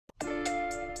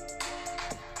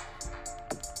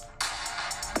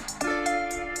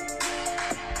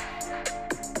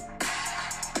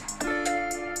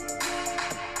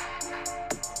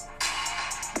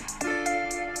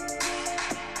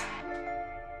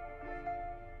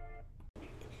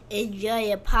Enjoy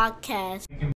your podcast.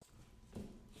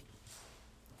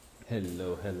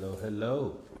 Hello, hello,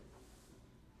 hello.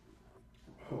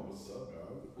 Oh, what's up,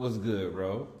 dog? What's good,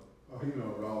 bro? Oh, you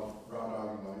know, raw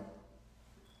dog life.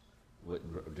 What?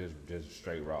 Just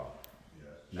straight raw.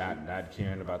 Yeah. Not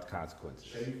caring about the consequences.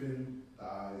 Chafing,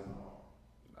 thighs, and all.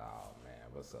 Oh man,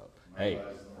 what's up? My Hey,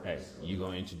 thighs are hey, so you good.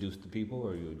 gonna introduce the people,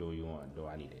 or do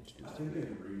I need to introduce I them? think they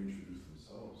can reintroduce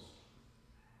themselves.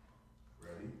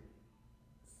 Ready?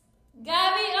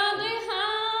 Gabby on the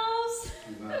house.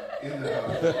 She's not in the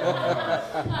house.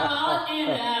 I'm in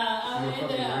the She's a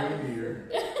fucking reindeer.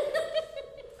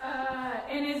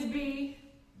 NSB.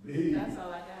 B. That's all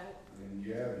I got. And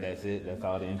Gabby. That's it. That's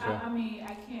all the intro. I mean,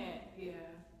 I can't. Yeah,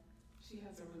 she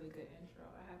has a really good intro.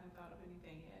 I haven't thought of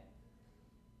anything yet.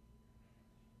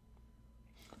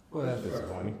 Well, that's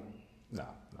disappointing. No,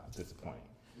 disappointing.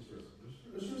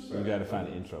 It's We gotta find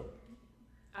an intro.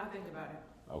 I'll think about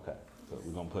it. Okay, so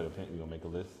we're gonna put a pin. We're gonna make a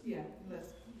list. Yeah,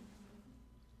 listen.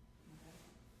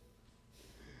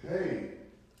 Hey,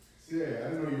 see, I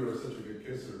didn't know you were such a good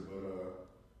kisser, but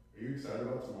are you excited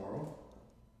about tomorrow?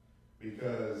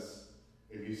 Because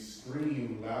if you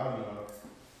scream loud enough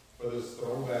for this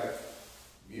throwback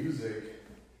music,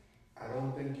 I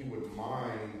don't think you would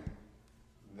mind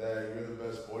that you're the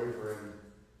best boyfriend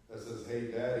that says,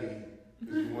 "Hey, daddy,"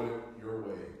 because you want it your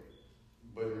way.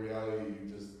 But in reality,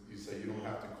 you say you don't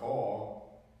have to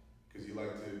call because you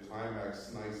like to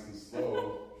climax nice and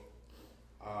slow.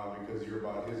 Because you're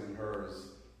about his and hers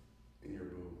in your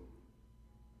boo.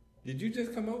 Did you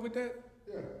just come up with that?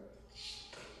 Yeah.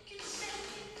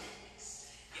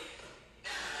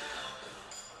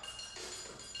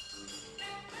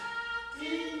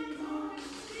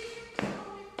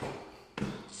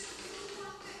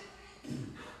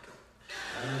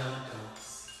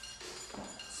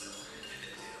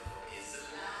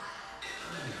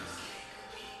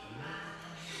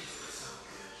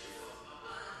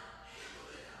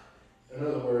 In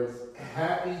other words,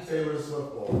 happy Taylor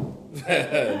Swift Bowl.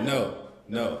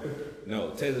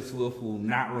 No. Taylor Swift will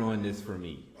not ruin this for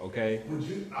me. Okay. Would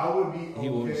you? I would be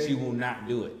okay. She will not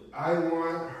do it. I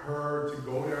want her to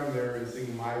go down there and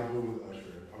sing My Boo with Usher.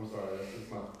 I'm sorry, that's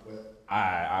just not. But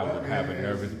I would have a man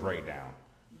nervous is- breakdown.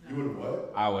 you would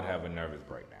what? I would have a nervous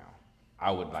breakdown.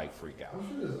 I would freak out. I'm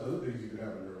sure there's other things you could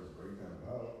have a nervous breakdown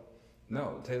about.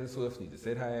 No, Taylor Swift needs to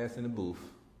sit her ass in the booth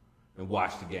and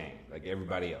watch the game like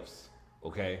everybody else.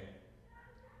 Okay?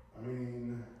 I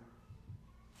mean,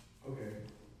 okay.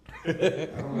 I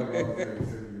don't like all the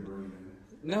things that you're bringing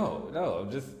in. No.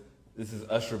 This is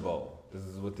Usher Bowl. This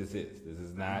is what this is. This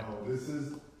is not. No, this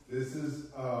is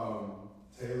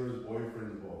Taylor's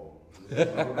boyfriend's bowl. This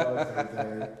is all about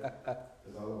Tay-Tay.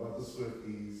 It's all about the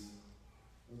Swifties.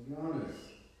 Let's be honest.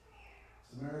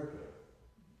 It's America.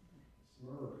 It's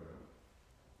America.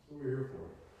 That's what we're here for.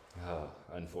 Oh,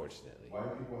 unfortunately.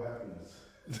 White people happiness.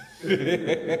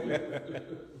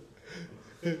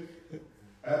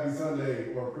 Happy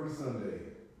Sunday or pre-Sunday.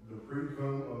 The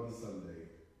pre-cum of the Sunday.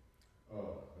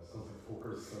 Oh, that sounds like the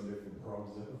worst Sunday from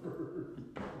Proms ever.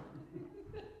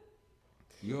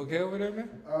 You okay over there, man?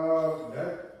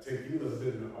 That tequila's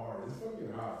hitting hard. It's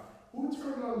fucking hot. Who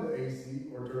turned on the AC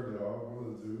or turned it off? One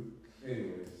of the two.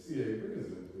 Anyways, CA, bring us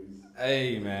in, please.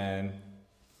 Hey, man.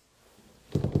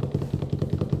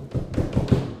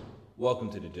 Welcome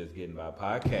to the Just Getting By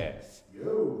podcast.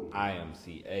 Yo. I am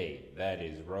CA. That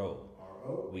is Ro.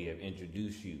 R.O. We have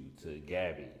introduced you to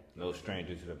Gabby, no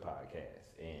stranger to the podcast,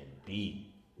 and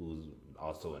B, who's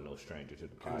also a no stranger to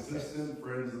the podcast. Consistent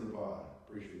friends of the pod.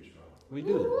 Appreciate y'all. We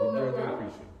do. We very, very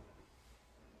appreciate it.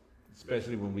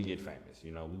 Especially when we get famous.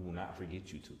 You know, we will not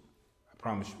forget you two. I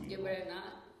promise you. You better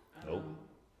not. Nope.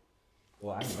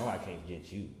 Well, I know I can't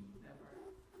get you.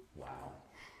 Wow.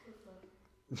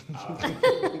 I'm not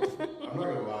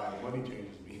gonna lie, money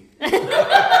changes me.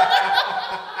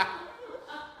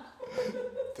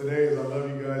 Today is I love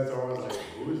you guys. So I was like,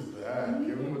 who is that?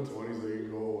 Give him a 20 so he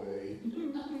can go away.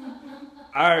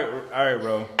 All right,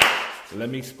 bro. Let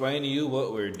me explain to you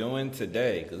what we're doing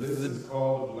today. Cause This is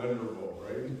called the Blender Bowl,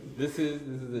 right? This is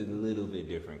a little bit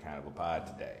different kind of a pod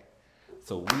today.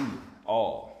 So we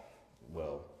all,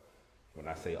 well, when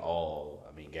I say all,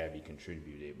 I mean Gabby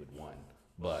contributed with one,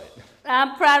 but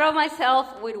I'm proud of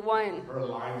myself with one. Her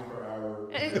lines per hour.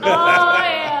 Oh,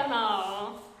 yeah,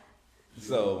 no.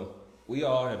 so we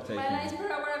all have My lines taken.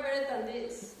 per hour are better than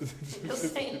this.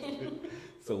 Just saying.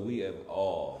 So we have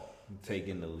all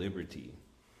taken the liberty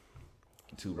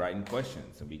to writing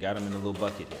questions, and we got them in a little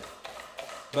bucket here.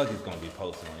 Bucket's gonna be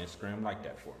posted on Instagram. Like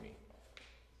that for me.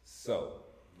 So,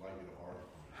 Like it hard.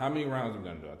 how many rounds are we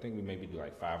gonna do? I think we maybe do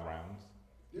like 5 rounds.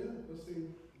 Yeah, let's see.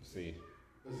 See,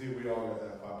 Let's see if we all got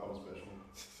that 5-pound special.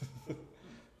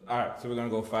 All right, so we're gonna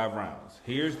go 5 rounds.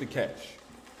 Here's the catch.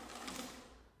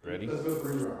 Ready? Let's go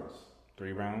 3 rounds.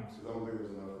 3 rounds? Because I don't think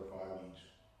there's enough for 5 each.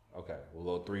 Okay,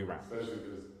 we'll go 3 rounds. Especially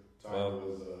because Tyler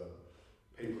was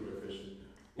paper deficient.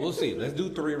 We'll see. Let's do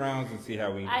 3 rounds and see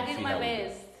how we. I did my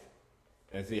best.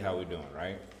 And see how we're doing,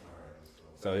 right? All right, let's go.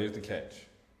 So here's the catch.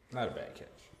 Not a bad catch.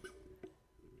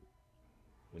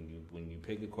 When you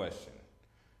pick a question,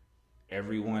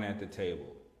 everyone at the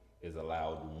table is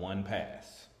allowed 1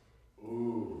 pass.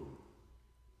 Ooh.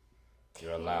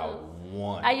 You're allowed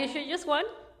 1. Are you sure just one?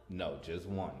 No, just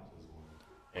 1.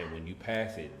 And when you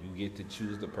pass it, you get to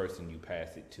choose the person you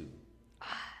pass it to.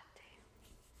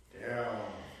 Damn.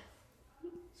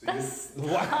 So That's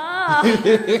What? tough.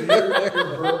 you're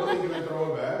verbally going to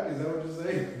throw it back? Is that what you're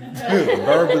saying?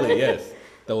 Verbally, yes.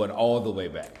 Throw it all the way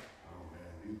back. Oh, man.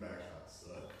 These back shots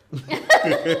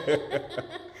suck.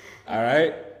 All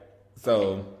right?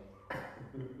 So,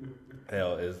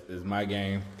 hell, is my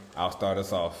game. I'll start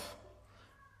us off.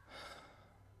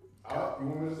 You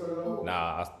want me to start it off?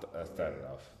 Nah, I started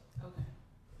off. Okay.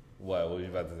 What were you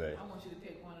about to say? I want you to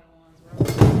pick one of the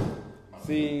ones.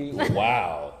 See,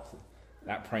 wow.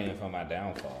 Not praying for my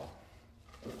downfall.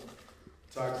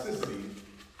 Toxicity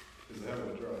is a hell of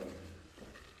a drug.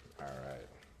 All right.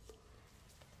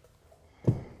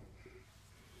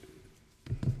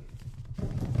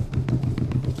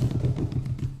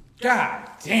 God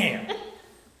damn. You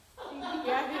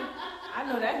got him. I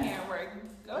know that hand work.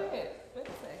 Go ahead. What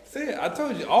to say? See, I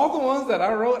told you, all the ones that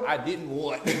I wrote, I didn't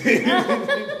want.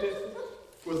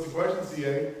 What's the question,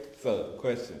 CA? So,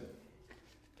 question.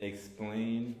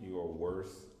 Explain your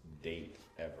worst date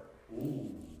ever.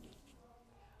 Ooh.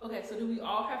 Okay, so do we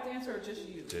all have to answer or just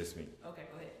you? Just me. Okay,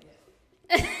 go ahead.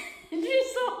 Yeah. You're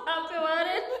so happy about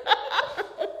it.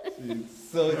 She's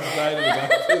so excited about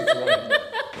this right now.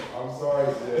 I'm sorry,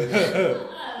 CA.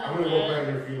 I'm going to go plan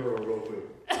your funeral real quick.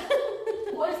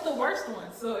 Well, it's the worst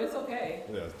one, so it's okay.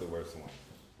 That's the worst one.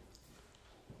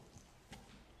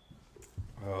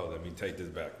 Oh, let me take this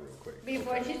back real quick.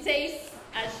 Before Okay. she says,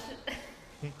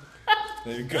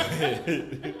 Let me go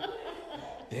ahead.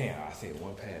 Damn, I said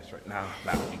 1 pass right now.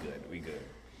 Nah, we good.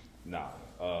 Nah.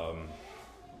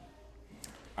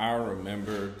 I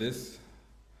remember this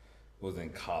was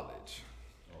in college.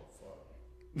 Oh, fuck.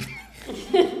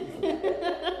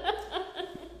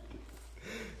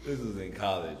 This was in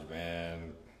college,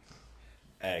 man.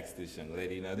 Asked this young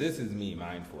lady. Now, this is me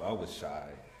mindful. I was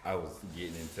shy. I was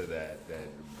getting into that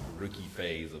rookie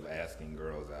phase of asking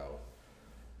girls out.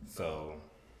 So,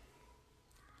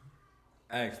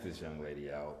 I asked this young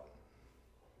lady out.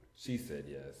 She said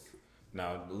yes.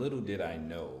 Now, little did I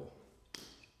know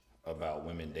about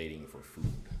women dating for food.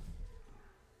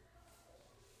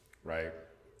 Right?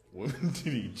 Women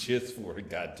dating just for a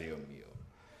goddamn meal.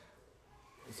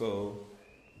 So,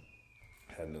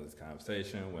 had another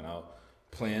conversation, went out,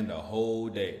 planned the whole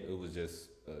day. It was just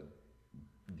a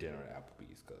dinner at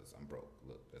Applebee's because I'm broke.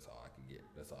 Look, that's all I can get.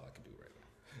 That's all I can do right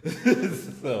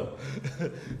now. So,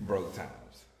 broke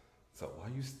times. So why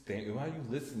are you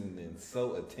listening in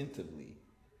so attentively?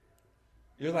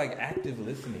 You're like active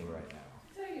listening right now.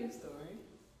 Tell your story.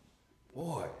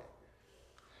 Boy,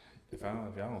 if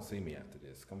y'all don't see me after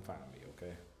this, come find me,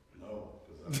 okay? No,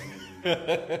 because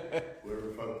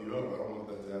whoever fucked you up, I don't want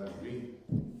that to happen to me.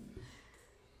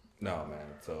 No,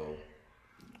 man. So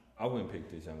I wouldn't pick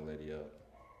this young lady up.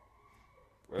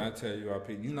 When I tell you,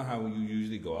 you know how when you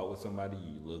usually go out with somebody,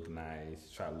 you look nice,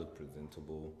 try to look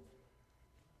presentable.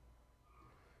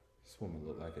 This woman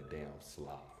looked like a damn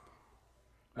slob.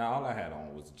 Now all I had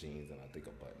on was jeans and I think a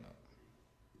button up.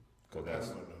 Cause that's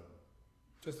What kind of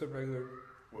just a regular.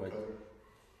 What like, color?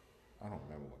 I don't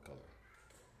remember what color.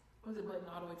 Was it button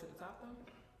all the way to the top though?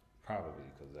 Probably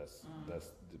because that's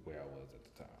where I was at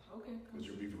the time. Okay. Was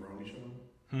your beefaroni showing?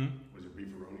 Was your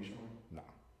beefaroni showing? No.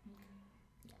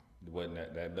 It wasn't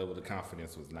that level of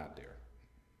confidence was not there.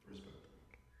 Respect.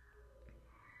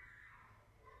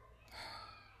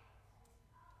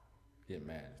 Get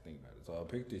mad, just think about it. So I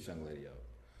picked this young lady up.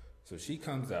 So she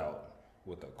comes out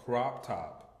with a crop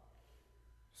top,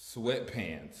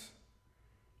 sweatpants,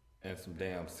 and some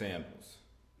damn sandals.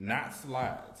 Not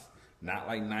slides. Not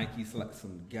like Nike slides.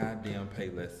 Some goddamn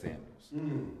Payless sandals.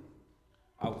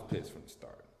 I was pissed from the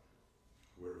start.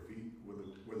 Were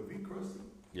the feet crusty?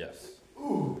 Yes.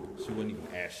 Ooh. She wasn't even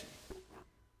ashy.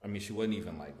 I mean, she wasn't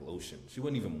even like lotion. She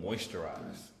wasn't even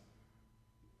moisturized.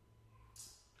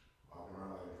 Walking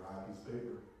around like a dry piece of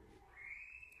paper.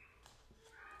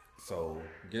 So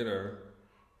get her,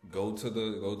 go to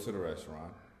the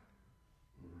restaurant.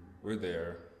 We're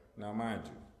there. Now mind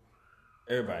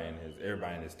you,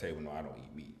 everybody in this table know I don't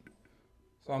eat meat.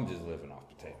 So I'm just living off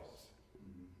potatoes.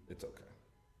 It's okay.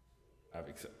 I've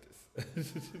accepted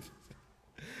this.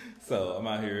 So I'm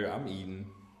out here, I'm eating.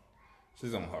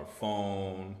 She's on her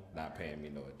phone, not paying me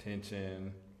no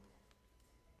attention.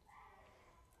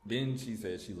 Then she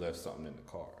said she left something in the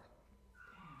car.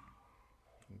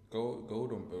 Go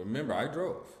to, remember I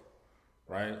drove,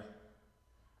 right?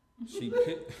 She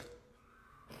picked,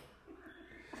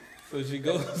 so she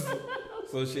goes,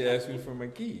 so she asked me for my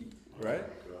key, right?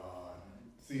 Oh my God.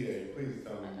 CA, please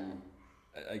tell me.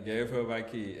 I gave her my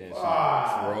key and she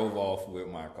drove off with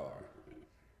my car.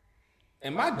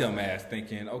 And my dumb ass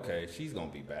thinking, okay, she's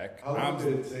gonna be back. How long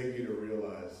did it take you to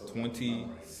realize something?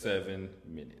 27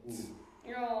 minutes. Ooh.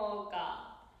 Oh, God.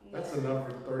 That's enough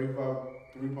for 35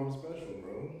 3-pump special,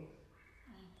 bro.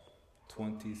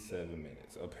 27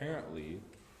 minutes. Apparently,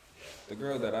 the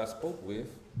girl that I spoke with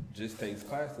just takes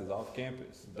classes off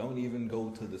campus. Don't even go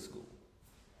to the school.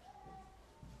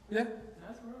 Yeah.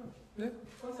 That's rough. Yeah.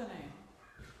 What's her name?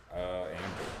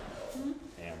 Amber.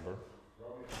 Amber.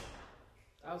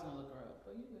 I was gonna look her up,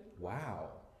 but you good. Wow.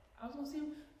 I was gonna see.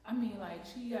 I mean, like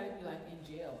she gotta be like in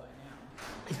jail by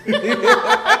now.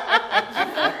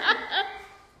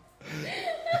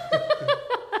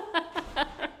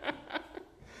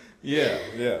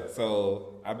 Yeah.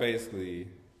 So I basically,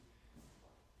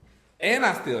 and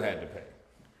I still had to pay.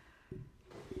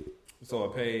 So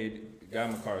I paid,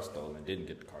 got my car stolen, didn't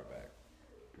get the car back.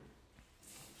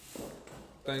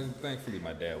 Thankfully,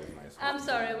 my dad was nice. I'm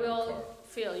sorry, we all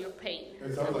feel your pain.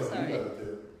 It sounds I'm like sorry. you got a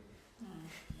tip.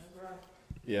 That's rough.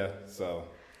 Yeah, so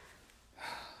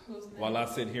Who's next? while I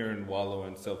sit here and wallow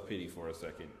in self-pity for a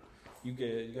second, you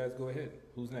guys go ahead.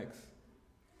 Who's next?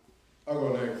 I'll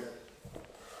go next.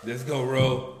 Let's go,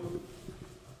 Ro.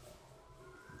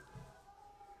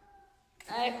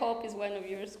 I hope it's one of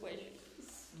your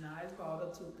questions. Nah, it's called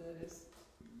the two goodest.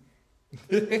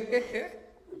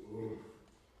 Ooh.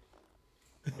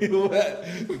 What?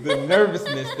 The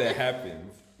nervousness that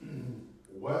happens.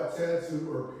 What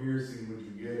tattoo or piercing would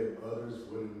you get if others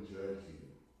wouldn't judge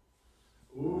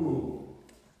you? Ooh.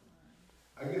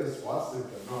 I get a swastika.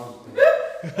 No, I'm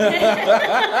just kidding.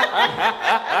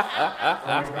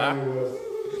 I probably was.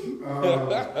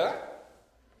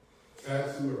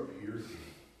 Tattoo or piercing?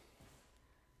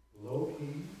 Low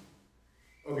key.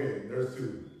 Okay, there's two.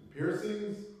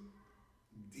 Piercings,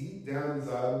 deep down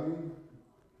inside of me,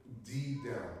 deep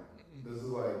down. This is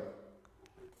like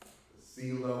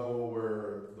sea level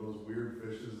where those weird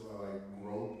fishes are like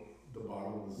rope the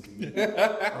bottom of the sea.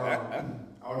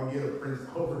 I want to get a Prince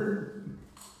Albert.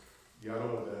 Y'all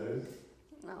know what that is?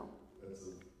 No. That's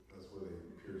where they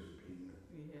pierce your penis.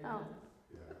 Yeah. Oh.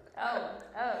 Yeah. Oh,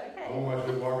 I okay. want my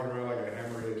shit walking around like a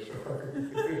hammerhead shark.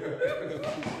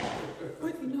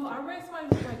 But you know, I read somebody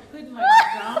was like putting like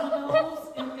dominoes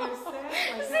in their set.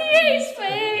 Like See his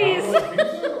face.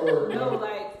 Domino's pizza or No,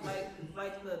 like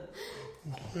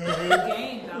the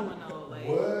game domino. Like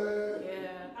what?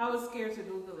 yeah, I was scared to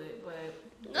Google it, but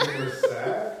They're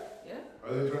sad? yeah.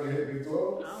 Are they trying to hit Big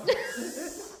 12?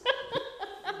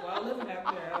 While living out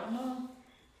there, I don't know.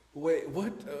 Wait,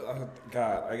 what?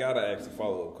 God, I gotta ask a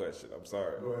follow-up question. I'm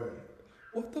sorry. Go ahead.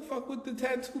 What the fuck would the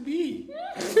tattoo be?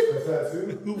 The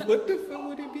tattoo? What the fuck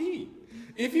would it be?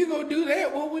 If you gonna do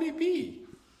that, what would it be?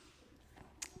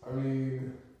 I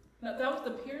mean, No, that was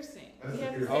the piercing. That's He the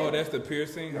had to piercing. say- Oh, that's the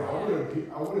piercing? yeah, I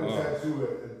wouldn't Oh. tattoo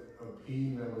a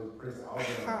peen that was Prince Albert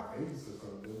on my face or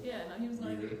something. Yeah, no, he was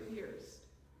gonna get pierced.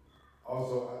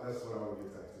 Also, that's what I would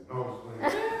get tattooed. No, I'm just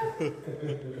playing.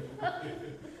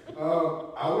 I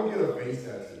would get a face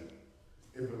tattoo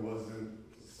if it wasn't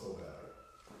so bad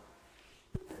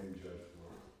and judged for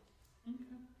it.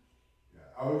 Okay. Yeah,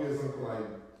 I would get something like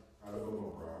out of my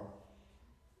brow.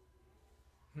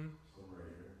 Something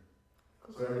right here.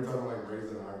 So every time I like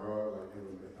raise an eyebrow, like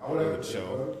I would It have would to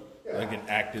show. Yeah. Like an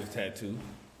active tattoo.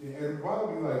 Yeah, and it'd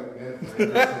probably be like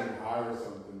saying hi or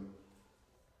something.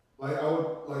 Like I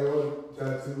would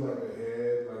tattoo like a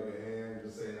head, like a hand,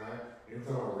 just saying hi. Every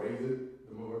time I raise it,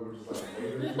 the motherfucker would just like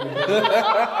wave it to me.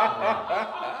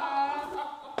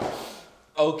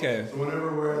 Okay. So whenever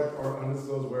we're at our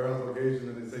undisclosed warehouse location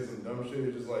and they say some dumb shit,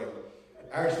 it's just like,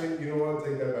 actually, you know what?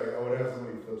 Take that back. I would have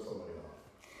somebody flip somebody off.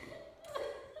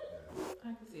 I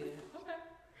can see it. Okay.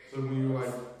 So when you're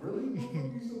like, really?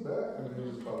 You so bad? And then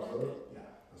it just pops up. Yeah,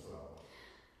 that's what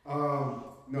I want.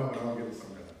 No, but I'll give it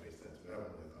some kind of face tattoo. I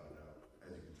haven't really thought it out,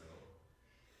 as you can tell.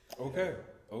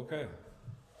 Okay.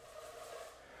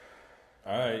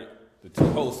 All right. The two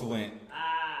hosts went.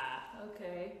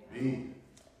 Okay. B.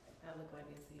 That looked like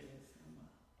it's his.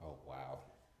 Oh, wow.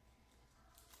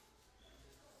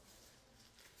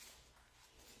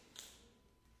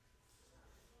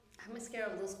 I'm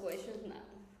scared of those questions now.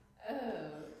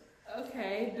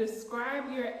 Okay.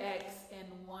 Describe your ex in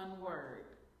one word.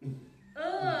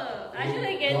 Oh, I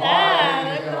should get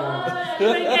that. Come on, I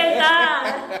should get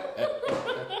that.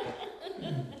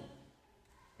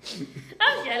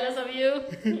 I'm jealous of you.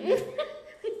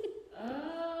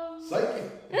 Psychic.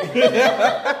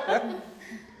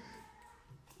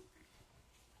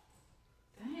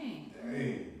 Dang.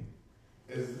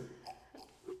 It's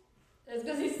It's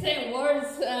because he's saying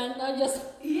words and not just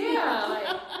Yeah. Like,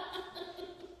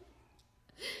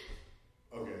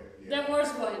 okay. the Yeah.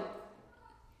 worst one.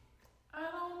 I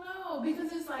don't know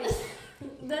because it's like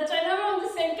That's why I'm on the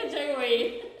same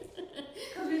category.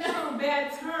 because we're not on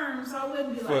bad terms, so I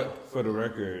wouldn't be like. For the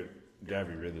record,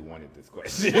 Gabby really wanted this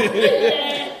question.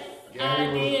 Yes, I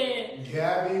did.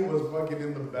 Gabby was fucking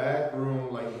in the back room,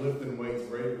 like lifting weights,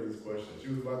 ready for this question. She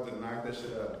was about to knock that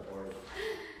shit out of the park.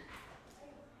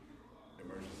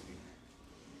 Emergency.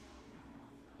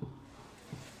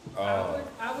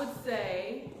 I would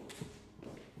say.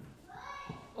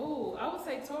 Oh, I would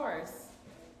say Taurus.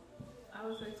 I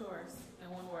would say Taurus in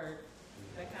one word.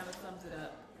 That kind of sums it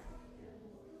up.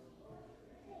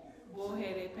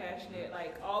 Bullheaded, passionate,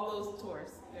 like all those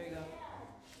Taurus. There you go.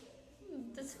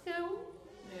 That's good.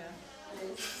 Yeah.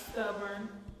 Stubborn,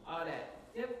 all that.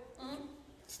 Yep.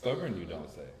 Stubborn, you don't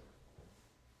say.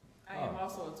 I am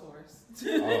also a Taurus.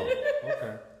 Oh,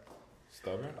 okay.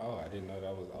 Stubborn? Oh, I didn't know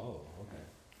that was. Oh, okay.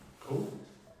 Cool.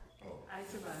 I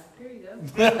survived. There you go.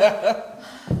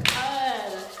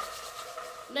 God.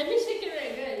 Let me shake it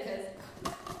right good because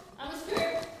I'm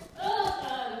scared. Oh,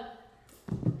 God.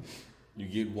 You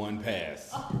get one pass.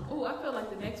 Oh, I feel like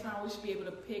the next round we should be able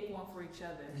to pick one for each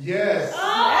other. Yes.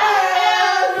 Oh,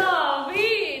 hell no.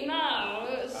 Me, no. I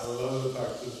love the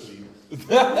toxicity. It's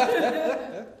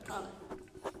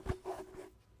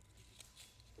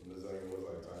like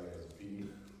Tiny has a pee.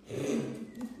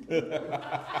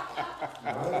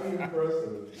 Not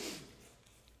impressive.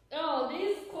 Oh,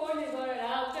 this corny got it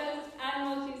out because I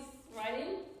know she's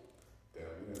writing.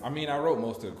 Damn, I mean, I wrote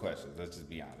most of the questions. Let's just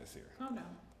be honest here. Oh no.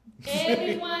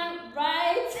 Everyone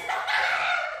writes.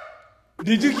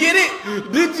 Did you get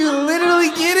it? Did you literally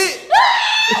get it?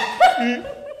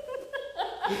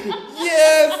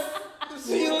 Yes!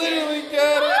 She literally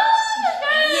got it.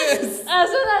 Yes! As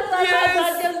soon as I Yes.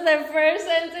 thought just the first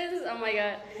sentence, oh my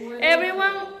God.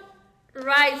 Everyone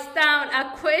writes down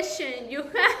a question. You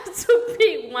have to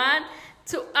pick one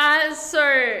to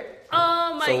answer.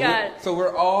 Oh my God. So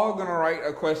we're all gonna write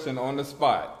a question on the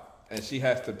spot, and she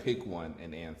has to pick one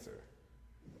and answer.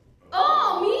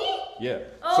 Oh, me? Yeah.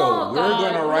 Oh, So we're God,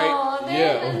 gonna write. no,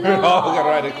 Yeah, then we're all gonna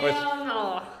write a no, question.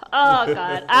 No. Oh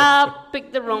God, I'll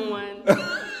pick the wrong one.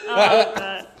 Oh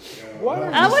God. Why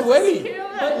are I you was sweaty?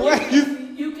 scared. Why are you?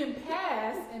 You can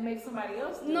pass and make somebody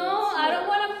else do it. No, I don't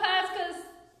want to pass because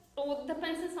it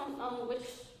depends on which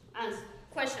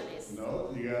question is.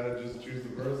 No, you gotta just choose the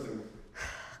person.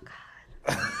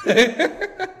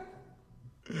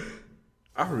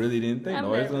 I really didn't think I'm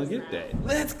nobody's gonna nervous get now. that.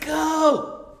 Let's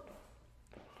go.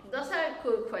 Those are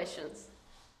good questions.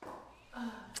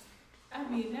 I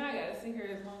mean, now I gotta sit here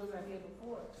as long as I did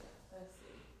before. Let's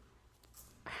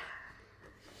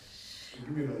see. Give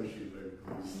me another sheet, baby,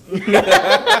 please.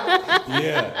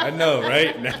 Yeah, I know,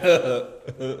 right? If I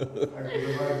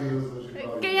do this, then she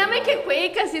probably Can you make it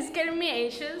quick because it's getting me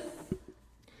anxious?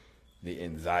 The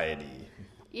anxiety.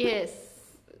 Yes.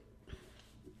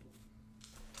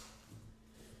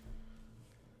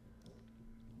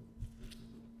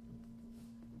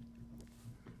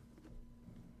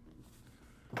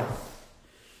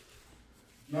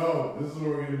 No, this is what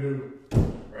we're gonna do.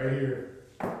 Right here.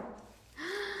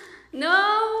 No,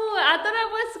 I thought I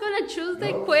was gonna choose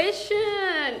the No.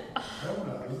 question. Hell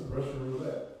no, this is Russian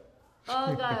roulette.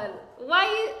 Oh God,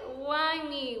 why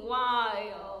me?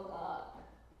 Why? Oh God.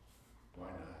 Why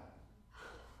not?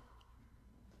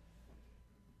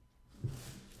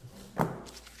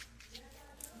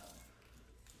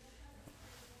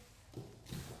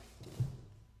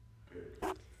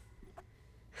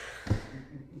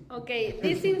 Okay,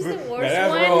 this seems the Now, worst that's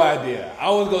one. real idea. I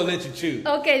was gonna let you choose.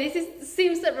 Okay,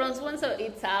 seems the worst one, so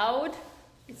it's out.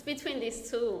 It's between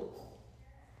these two.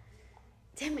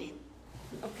 Damn it.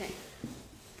 Okay.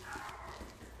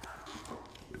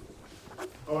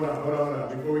 Hold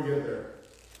on. Before we get there,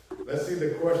 let's see the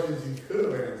questions you could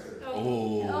have answered.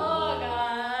 Oh. Oh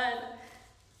God.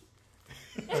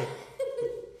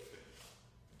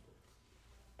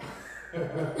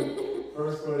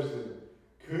 First question.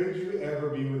 Could you ever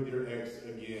be with your ex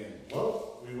again?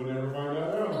 Well, we will never find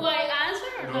out Do now. I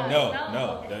answer or not?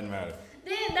 No, Okay. doesn't matter.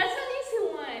 Damn, that's an easy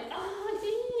one. Oh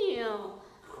damn.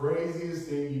 Craziest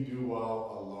thing you do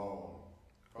while alone.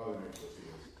 pussy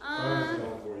is. I'm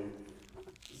going for you.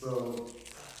 So.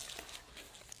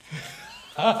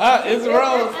 It's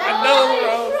Rose. I know it's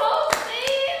Rose.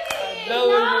 I know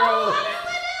it's Rose.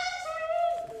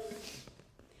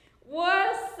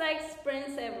 Worst sex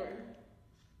experience ever.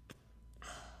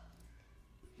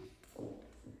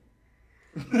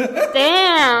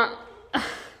 Damn.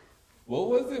 What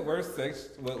was it? Worst sex?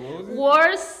 What was it?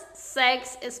 Worst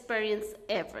sex experience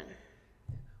ever.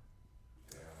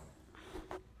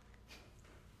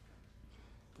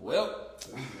 Well,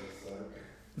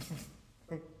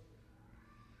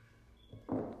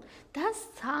 That's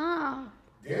tough.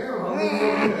 Damn. Oh,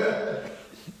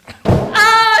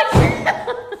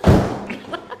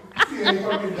 She ain't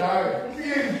fucking dying. She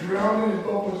ain't drowning in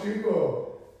Topo Chico.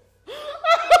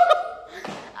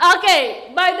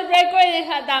 okay, by the record, it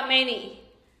had that many.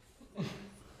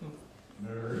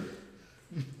 Nerd.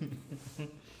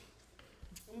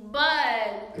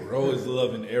 But Ro is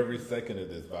loving every second of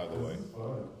this, by the way. This is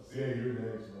fun. See, you're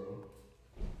next, bro.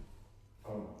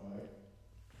 I'm back.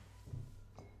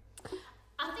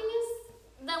 I think it's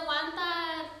the one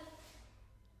that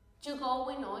you go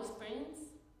with no experience.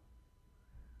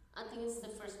 I think it's the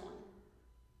first one.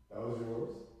 That was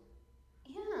yours?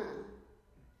 Yeah.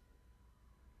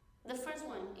 The first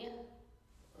one, yeah.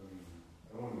 I mean,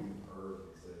 I don't want to be heard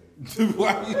and say.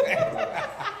 Why you asking?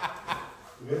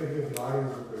 We gotta give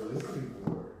lions what they're listening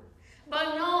for. But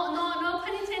no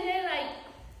pun intended, like,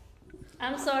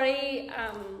 I'm sorry,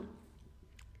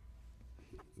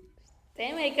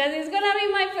 damn it, because it's gonna be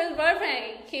my first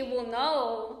boyfriend. He will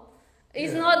know.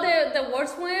 It's not the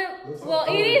worst one. Well,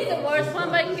 it is the worst one,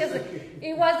 but because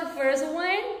it was the first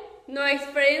one, no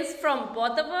experience from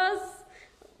both of us.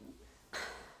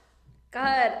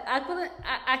 God,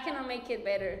 I cannot make it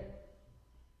better.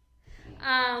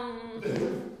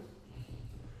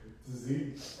 To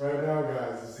see, right now,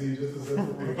 guys, to see just a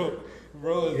simple picture.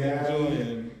 Ro is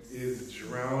enjoying. Is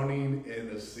drowning in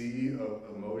a sea of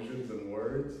emotions and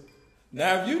words.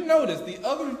 Now, if you notice, the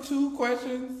other two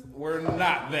questions were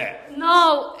not that.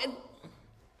 No,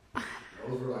 Those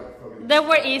were like fucking. they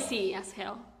were easy as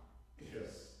hell.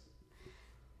 Yes.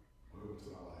 Welcome to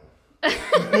my life.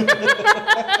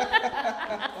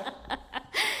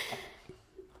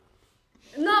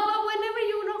 No, but whenever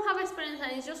you don't have experience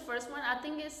and it's just first one, I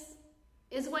think it's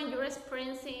when you're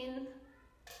experiencing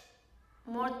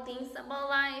more things about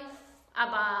life,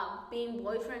 about being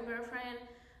boyfriend, girlfriend,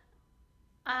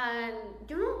 and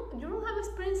you don't have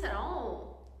experience at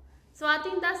all. So I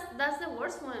think that's the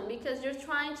worst one because you're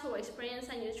trying to experience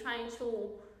and you're trying to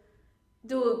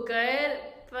do good,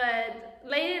 but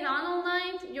later on in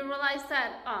life you realize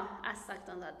that I sucked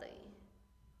on that day.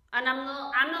 And I'm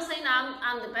not saying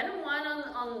I'm the better one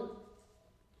on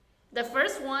the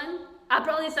first one. I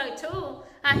probably suck too,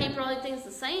 and he probably thinks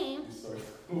the same.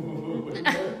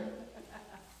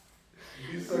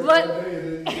 You sucked But- that day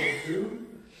and then you get two?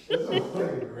 That sounds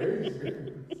like a great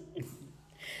experience.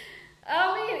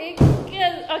 I mean, it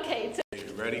can, okay.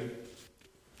 You ready?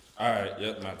 All right,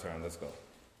 yep, my turn. Let's go.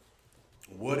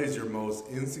 What is your most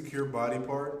insecure body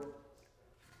part?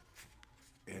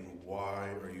 And why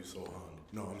are you so hung?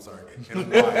 No, I'm sorry. And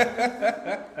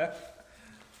why?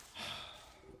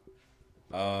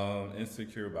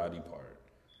 Insecure body part.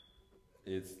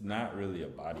 It's not really a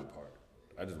body part.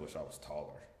 I just wish I was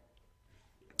taller.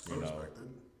 I respect it.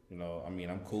 You know, I mean,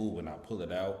 I'm cool when I pull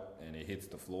it out and it hits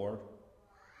the floor.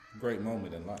 Great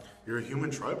moment in life. You're a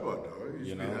human tripod, dog. You should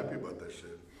You be know? happy about that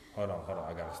shit. Hold on.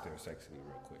 I gotta stare sexily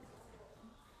real quick.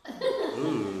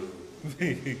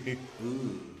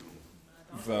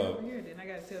 So, Over here, then I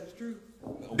gotta tell the truth.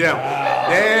 Damn.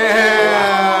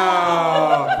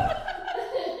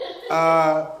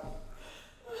 Damn.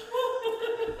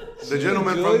 The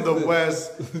gentleman from the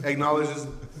west acknowledges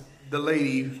the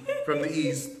lady from the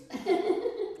east,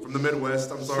 from the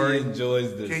Midwest. I'm sorry. she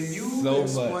enjoys this Can you so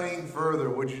explain further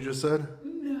what you just said?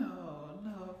 No,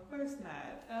 of course not.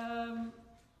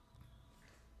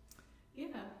 Yeah,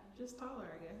 just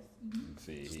taller, I guess. much.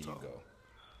 See, here you go.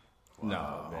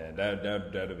 Wow. No, man,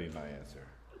 that'll be my answer.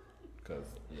 Cause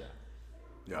yeah,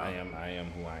 I am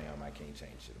who I am. I can't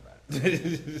change shit about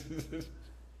it.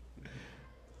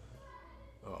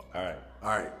 Oh. All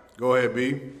right. Go ahead,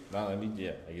 B. Now I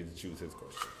get to choose his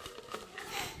question.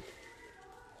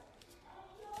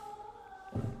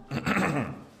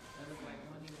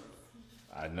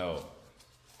 I know.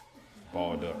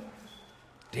 Balled up.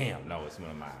 Damn, no, it's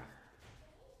one of mine.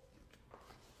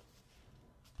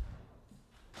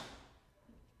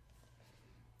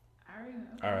 I already know.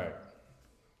 All right.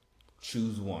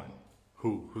 Choose one.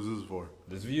 Who's this for?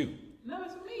 This view. No,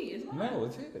 it's me. It's mine. No,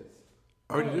 it's his.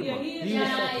 I already did yeah, one. he is.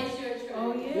 Yeah, it's your turn.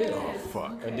 Oh, yeah. Oh,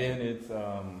 fuck. And then it's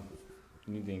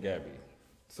me and Gabby.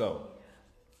 So,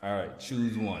 all right,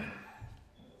 choose one.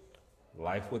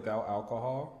 Life without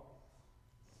alcohol,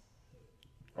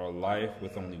 or life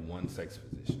with only one sex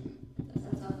position. That's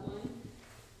a tough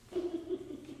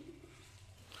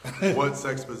one. What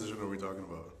sex position are we talking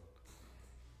about?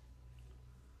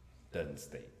 Doesn't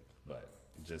state, but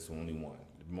just only one.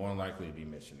 More than likely to be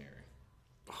missionary.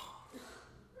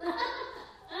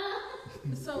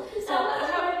 So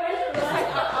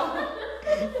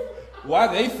Why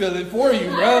they feel it for you,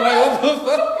 bro? Like, what the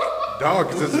fuck? Dog,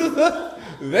 'cause it's,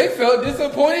 They felt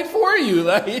disappointed for you.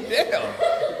 Like,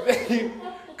 damn.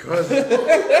 cause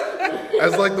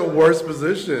that's like the worst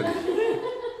position.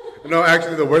 No,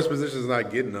 actually, the worst position is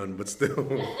not getting none, but still.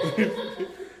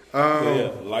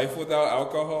 Yeah, life without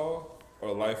alcohol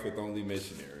or life with only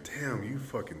missionary. Damn, you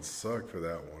fucking suck for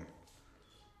that one.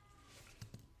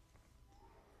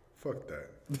 Fuck that.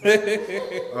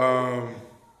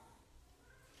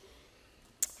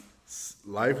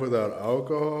 Life without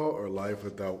alcohol or life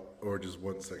without, or just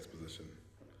one sex position?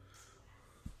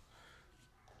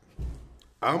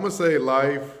 I'm gonna say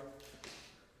life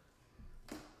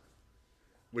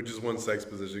with just one sex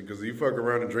position, because if you fuck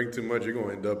around and drink too much, you're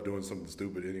gonna end up doing something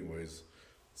stupid anyways.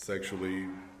 Sexually,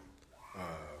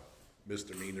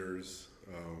 misdemeanors.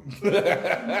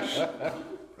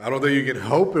 I don't think you can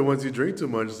help it once you drink too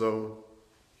much, so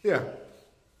yeah.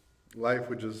 Life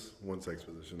with just one sex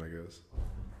position, I guess.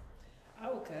 I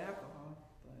would cut alcohol,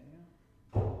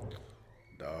 but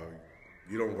yeah. Dog,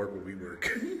 you don't work where we work.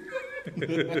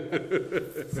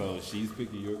 So she's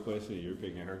picking your question, you're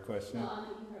picking her question? No, I'm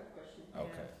picking her question.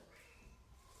 Okay.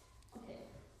 Okay.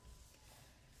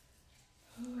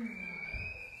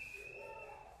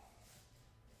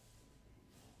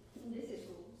 This is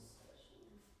rules question.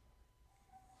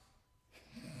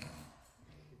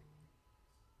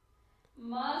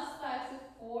 Must taxes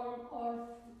form of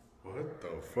What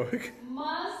the fuck?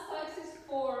 must taxes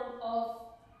form of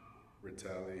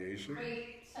Retaliation?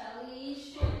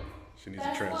 retaliation. She needs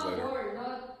That's a translator. one word,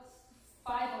 not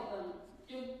 5 of them.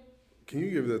 Can you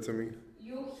give that to me?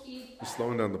 You hit You're back.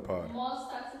 slowing down the pod.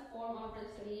 Most taxes form of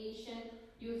retaliation.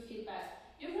 You hit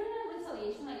back. You've heard of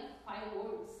retaliation like 5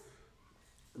 words.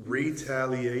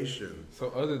 Retaliation. So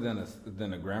other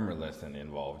than a grammar lesson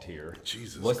involved here,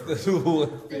 Jesus what's Christ.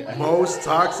 the Most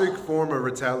toxic form of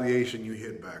retaliation you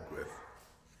hit back with.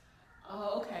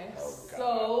 Oh, okay. Oh, God.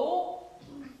 So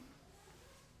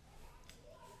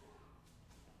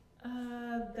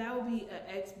that would be an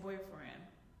ex-boyfriend.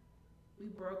 We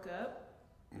broke up.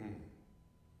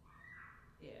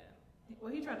 Yeah.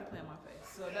 Well, he tried to play in my face,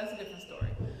 so that's a different story.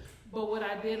 But what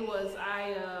I did was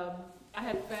I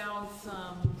had found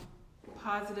some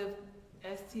positive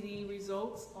STD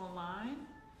results online,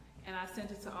 and I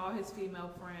sent it to all his female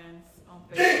friends on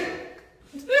Facebook.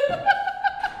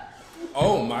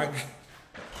 Oh my God.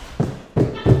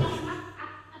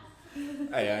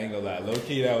 Hey, I ain't gonna lie. Low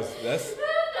key, that's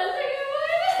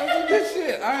some good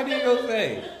shit. I ain't even gonna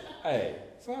say. Hey,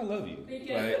 so I love you. Be Like,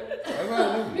 careful. that's why I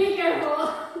love you. Be careful.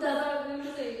 That's what I'm going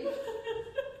to say.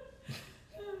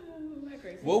 Isn't that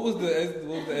crazy? What was the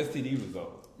STD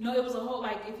result? No, it was a whole,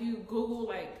 like, if you Google,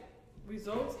 like,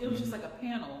 results, it was just like a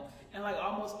panel, and, like,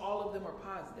 almost all of them were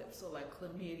positive. So, like,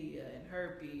 chlamydia and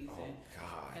herpes, Oh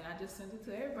God. and I just sent it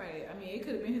to everybody. I mean, it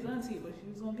could have been his auntie, but she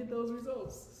was going to get those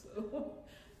results. So,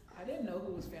 I didn't know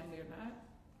who was family or not.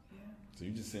 Yeah. So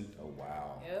you just sent? Oh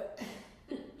wow. Yep.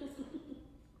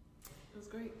 It was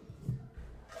great.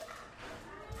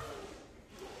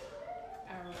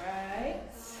 All right.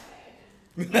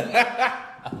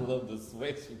 I love the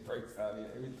sweat she breaks out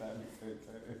here every time you say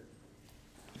it.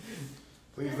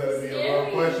 Please let it be a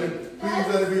wrong question. Please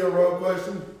let it be a wrong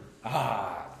question.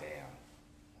 Ah, damn.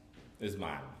 It's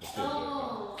mine. It's still good.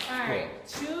 Oh. All right.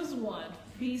 Choose one.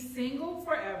 Be single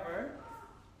forever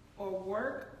or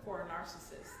work for a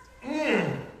narcissist.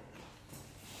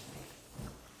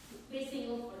 Be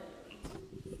single forever.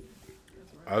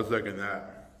 I was second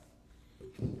that.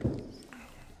 I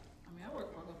mean, I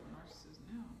work for a narcissist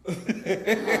now.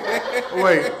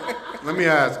 Wait, let me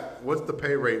ask. What's the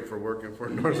pay rate for working for a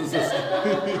narcissist?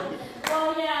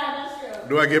 Oh yeah, that's true.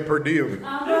 Do I get per diem?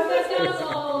 I'm professional,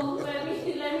 so let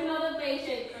me know the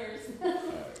paycheck first.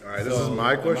 All right, this is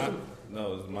my question.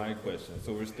 No, it's my question.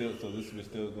 So we're still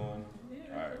going?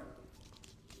 Yeah. All right.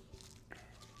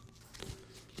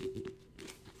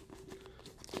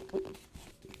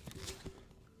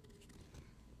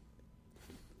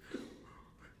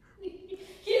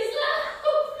 He's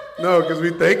laughing. No, because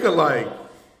we think alike.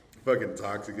 Fucking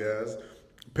toxic ass.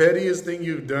 Pettiest thing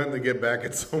you've done to get back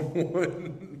at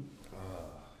someone.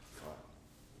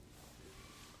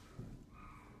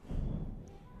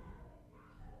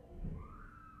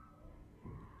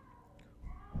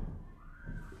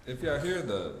 If y'all hear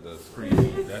the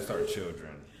screaming, that's our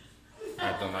children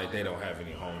acting like they don't have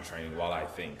any home training while I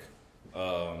think.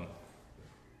 Petty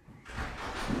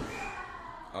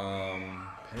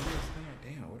snare?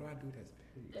 Damn, what do I do that's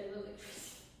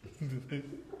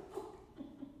petty?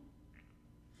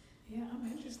 Yeah, I'm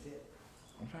interested.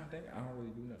 I'm trying to think. I don't really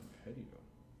do nothing petty though.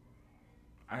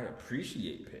 I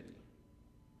appreciate petty.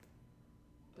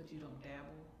 But you don't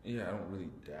dabble. Yeah, I don't really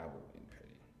dabble in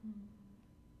petty.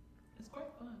 It's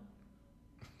quite fun.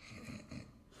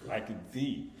 I can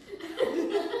see.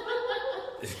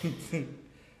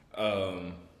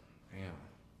 Damn.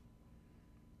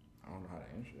 I don't know how to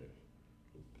answer this.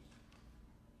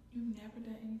 You've never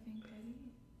done anything petty?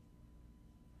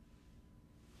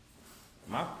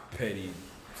 My petty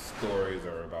stories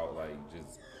are about like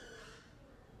just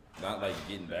not like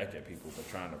getting back at people, but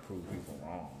trying to prove people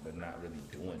wrong, but not really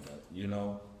doing that. You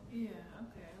know? Yeah.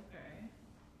 Okay.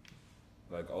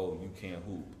 Like, oh, you can't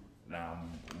hoop. Nah,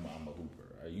 I'm a hooper.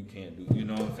 Or you can't do. You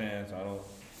know what I'm saying? So I don't.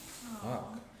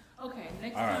 Fuck. Okay.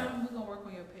 Next All right. time we're gonna work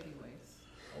on your petty ways.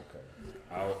 Okay.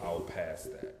 I'll pass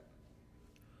that.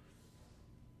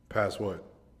 Pass what?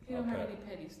 You don't have Okay. any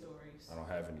petty stories. I don't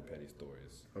have any petty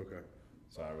stories, Okay.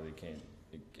 so I really can't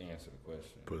answer the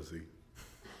question. Pussy.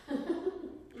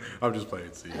 I'm just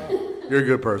playing. See, you're a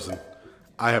good person.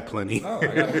 I have plenty. No, I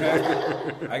got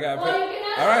pass. I got Well, you pass.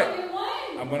 can All ask right. if you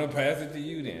want. I'm gonna pass it to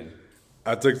you then.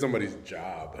 I took somebody's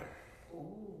job.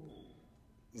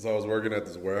 So I was working at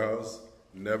this warehouse.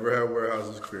 Never had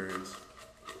warehouse experience.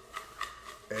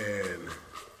 And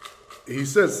he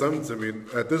said something to me.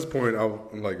 At this point,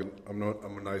 I'm like, I'm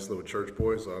a nice little church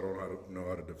boy, so I don't know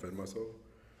how to defend myself.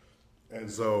 And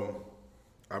so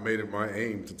I made it my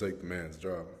aim to take the man's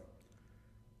job.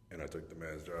 And I took the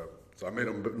man's job. So I made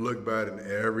him look bad in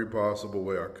every possible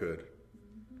way I could.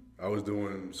 I was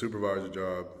doing supervisor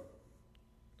job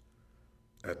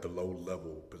at the low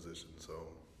level position. So,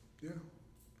 yeah.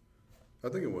 I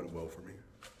think it went well for me.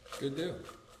 Good deal.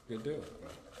 Good deal.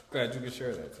 Glad you could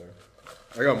share that, sir.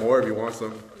 I got more if you want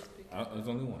some. There's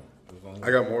only one. I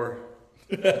got more.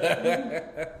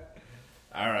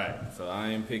 All right. So I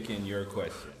am picking your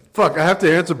question. Fuck, I have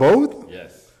to answer both?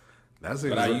 Yes. That's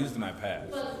But I used my pass.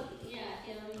 But, yeah.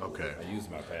 Okay. I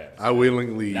used my pass. I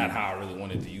willingly. Not how I really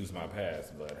wanted to use my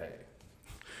pass, but hey.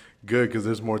 Good, because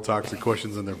there's more toxic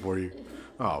questions in there for you.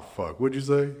 Oh, fuck. What'd you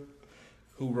say?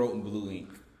 Who wrote in blue ink?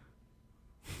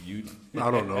 You.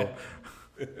 I don't know.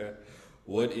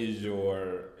 What is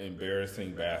your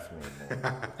embarrassing bathroom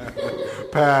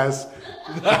moment? Pass.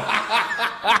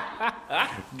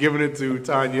 Giving it to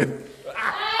Tanya.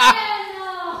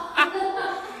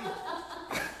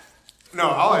 No,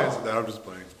 I'll answer that. I'm just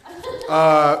playing.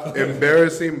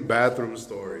 Embarrassing bathroom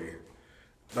story.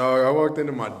 No, I walked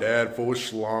into my dad full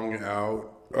schlong out.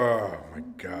 Oh my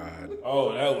god.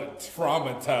 Oh, that would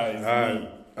traumatize me.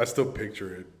 I still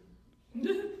picture it.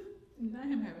 Not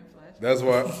him having flashbacks. That's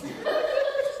why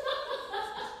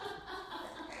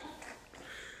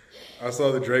I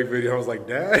saw the Drake video. I was like,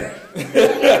 Dad? Is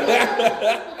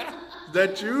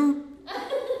that you?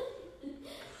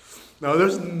 No,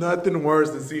 there's nothing worse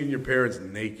than seeing your parents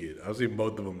naked. I've seen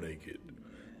both of them naked.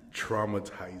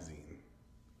 Traumatizing.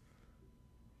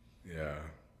 Yeah.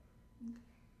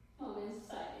 Moment of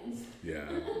silence. Yeah.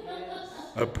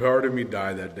 A part of me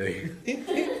died that day.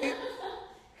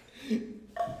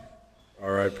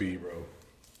 R.I.P., bro.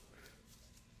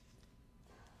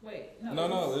 Wait,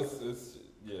 No, it's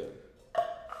yeah.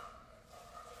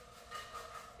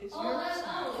 It's Oh, your that's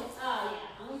turn. yeah.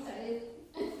 I'm excited.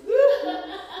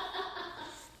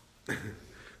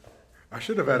 I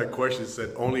should have had a question that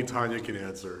said only Tanya can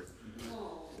answer.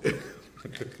 Oh.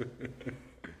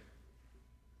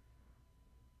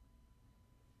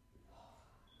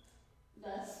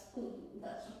 That's most question.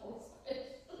 That's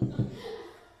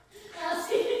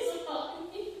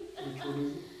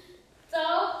funny.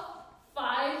 Top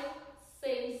 5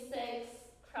 same-sex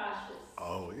crushes.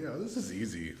 Oh, yeah, this is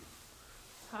easy.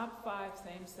 Top 5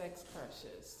 same-sex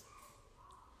crushes.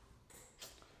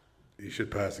 You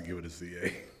should pass and give it a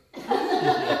CA.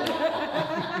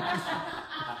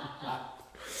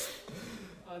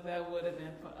 Oh, that would have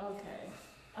been fun. Okay.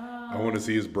 I want to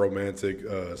see his bromantic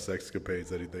sexcapades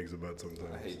that he thinks about I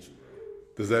sometimes. hate you.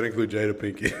 Does that include Jada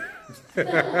Pinkett?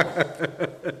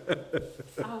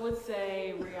 I would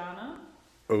say Rihanna.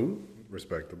 Oh,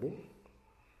 respectable.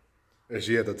 Is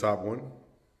she at the top one?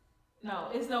 No,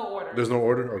 it's no order. There's no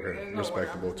order? Okay, There's no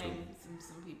respectable order. I'm just too. naming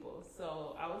some people.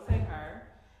 So I would say her.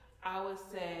 I would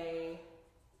say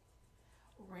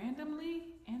randomly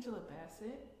Angela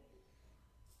Bassett.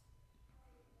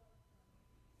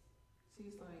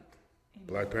 She's like in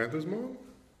Black Panther's mom?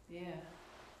 Yeah.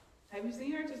 Have you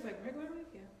seen her just like regularly?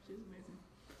 Yeah, she's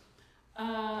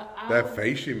amazing. That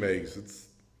face she makes, it's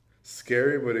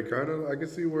scary, but it kind of, I can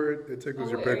see where it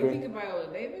tickles your Are you pickle. thinking Viola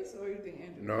Davis or are you thinking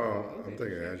Angela? No, Okay, I'm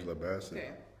thinking Angela Bassett. Okay.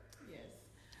 Yes.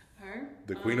 Her.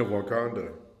 The Queen of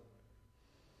Wakanda.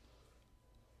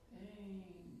 Dang.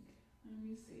 Let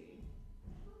me see.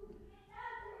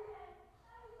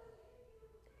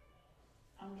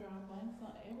 I'm drawing blanks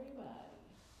on everybody.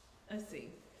 Let's see.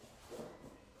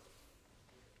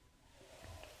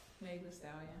 Meg Thee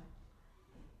Stallion.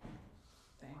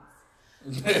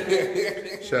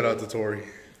 Thanks. Shout out to Tori.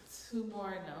 Two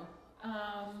more, no.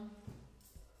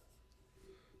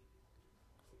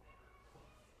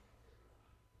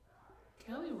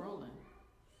 Kelly Rowland.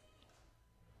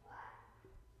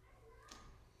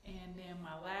 And then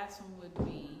my last one would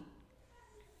be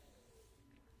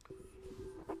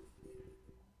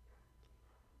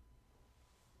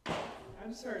I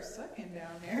just heard sucking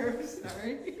down there.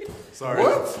 Sorry. Sorry.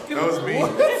 What? That was me.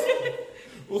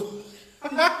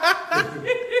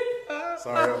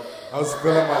 Sorry, I was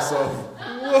feeling myself.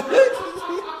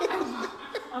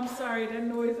 I'm sorry, that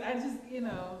noise, I just,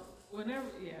 whenever,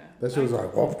 yeah. That shit was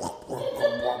like, whoop,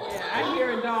 Yeah, I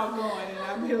hear a dog going and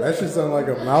I'm like, that shit sounded like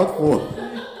a mouthful.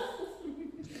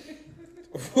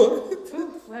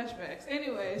 flashbacks.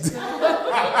 Anyway, so.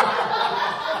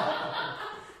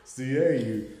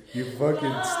 CA, you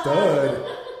fucking stud.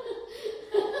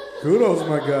 Kudos,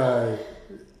 my guy.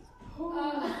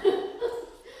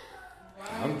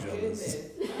 I'm jealous.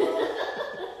 I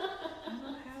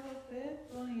don't have a fifth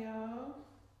one, y'all.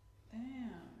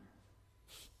 Damn.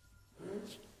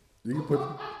 You can put.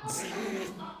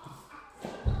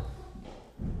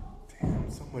 Damn,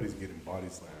 somebody's getting body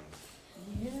slammed.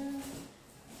 Yeah.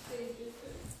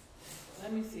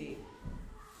 Let me see.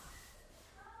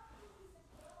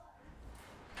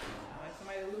 Like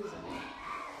somebody losing it.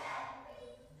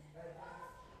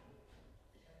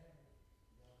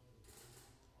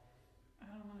 I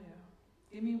don't know, y'all.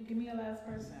 Give me a last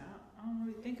person. I don't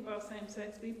really think about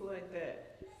same-sex people like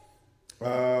that.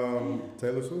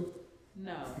 Taylor Swift?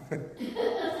 No.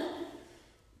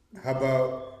 How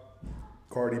about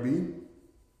Cardi B?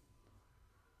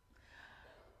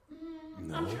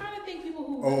 No. I'm trying to think people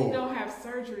who really don't have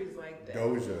surgeries like that.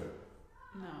 Doja.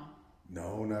 No.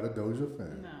 No, not a Doja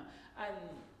fan. No. I'm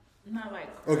not like.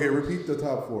 Okay, repeat the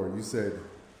top four. You said.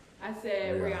 I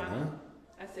said Rihanna.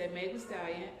 I said Meg Thee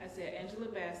Stallion. I said Angela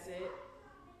Bassett.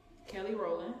 Kelly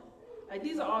Rowland. Like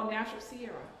these are all natural.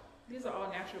 Sierra. These are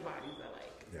all natural bodies I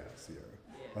like. Yeah, Sierra.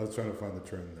 Yeah. I was trying to find the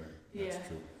trend there. That's Yeah.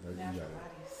 true. You got Natural it.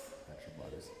 bodies. Natural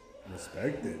bodies.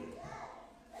 Respect it.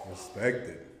 Respect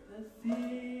it. Let's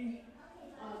see.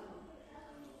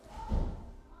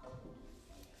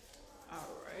 All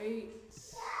right.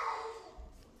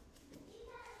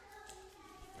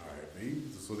 All right, B.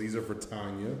 So these are for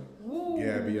Tanya. Woo.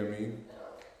 Gabby, I mean.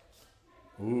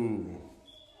 Ooh.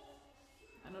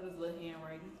 I know there's a little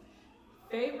handwriting.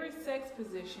 Favorite sex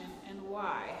position and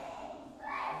why?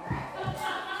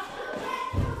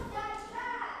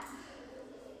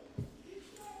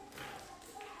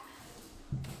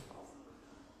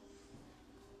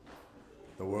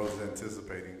 The world's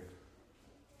anticipating.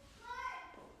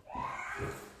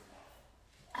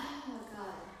 Oh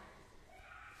God.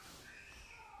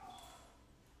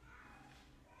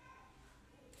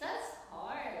 That's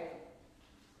hard.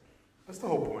 That's the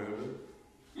whole point of it.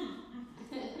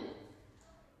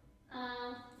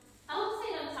 I would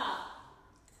say the top.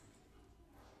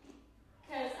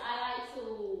 Because I like to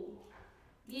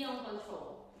be on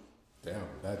control. Damn,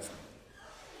 that's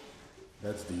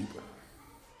deep.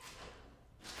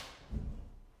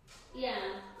 Yeah,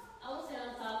 I would say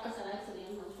on top because I like to be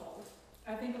in control.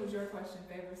 I think it was your question.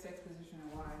 Favorite sex position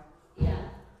and why? Yeah.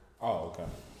 Oh, okay.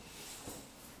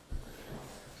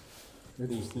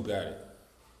 Who got it?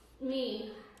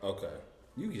 Me. Okay.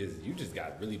 You just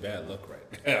got really bad luck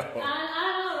right now.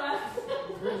 I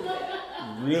know,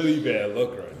 right? Really bad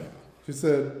luck right now. She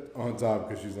said on top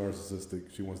because she's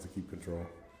narcissistic. She wants to keep control.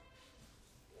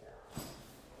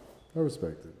 I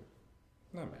respect it.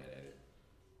 Not mad at it.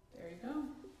 There you go.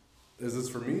 Is this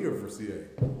for me or for CA?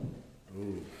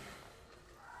 Ooh.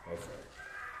 Okay.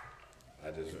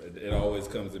 It always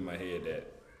comes in my head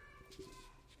that.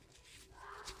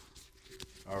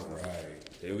 All right.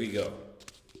 Here we go.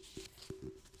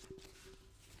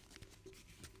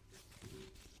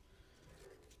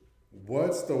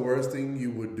 What's the worst thing you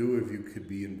would do if you could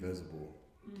be invisible?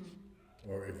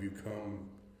 Or if you come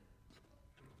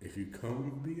be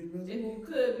invisible? If you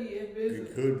could be invisible. You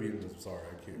could be invisible. Sorry,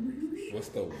 I can't read for sure. What's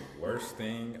the worst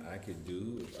thing I could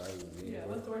do if I was Yeah,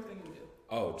 what's the worst thing you do?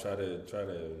 Oh, try to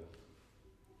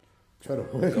Try to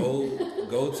win.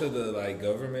 Go to the like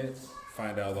government,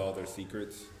 find out all their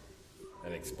secrets,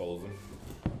 and expose them.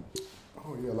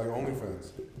 Oh yeah, like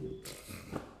OnlyFans.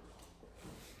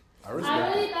 I I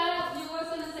respect really it. thought you were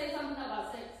gonna say something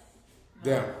about sex.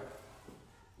 Damn,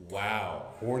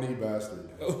 Wow. horny bastard.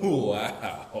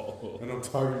 Wow. And I'm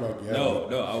talking about Gabby.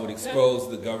 No, I would expose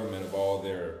the government of all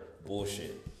their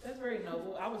bullshit. That's very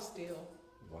noble. I would steal.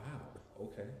 Wow.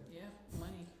 Okay. Yeah,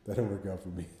 money. That didn't work out for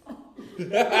me.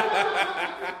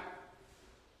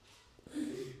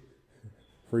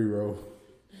 Free roll.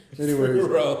 Anyways,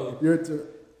 Bro. your turn.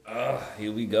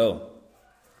 Here we go.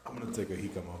 I'm gonna take a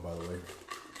hikama, by the way.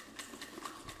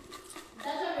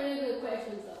 That's a really good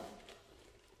question, though.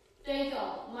 There you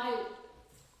go. My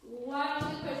one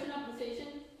only question application,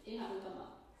 it hasn't come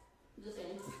up. Just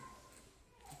saying.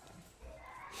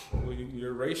 Well,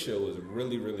 your ratio is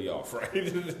really, really off, right?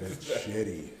 That's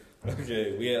shitty.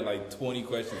 Okay, we had like 20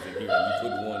 questions in here, and you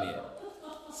put one in.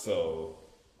 So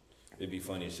it'd be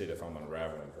funny as shit if I'm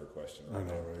unraveling her question. I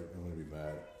know, right? I'm gonna be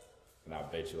mad. And I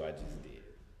bet you I just did.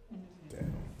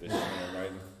 Damn. This shit in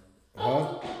writing?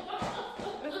 Huh?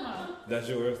 That's mine. That's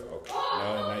yours? Okay.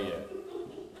 No, not yet.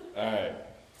 Alright.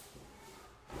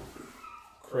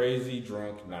 Crazy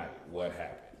drunk night. What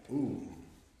happened? Ooh.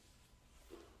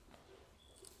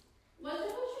 What's the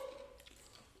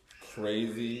question?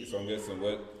 Crazy, so I'm guessing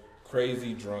what?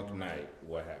 Crazy drunk night.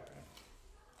 What happened?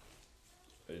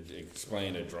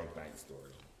 Explain a drunk night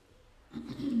story.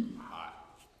 Hot.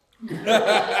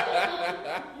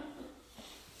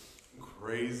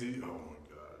 Crazy. Oh my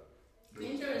god.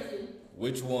 Interesting.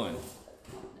 Which one?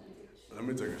 Let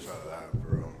me take a shot of that,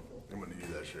 bro. I'm gonna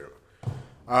need that shit.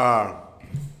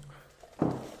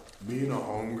 Me and a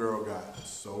homegirl got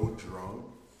so drunk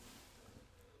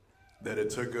that it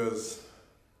took us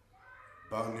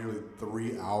about nearly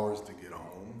 3 hours to get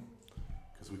home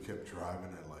because we kept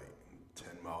driving at like 10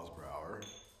 miles per hour.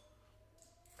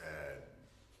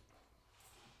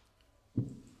 And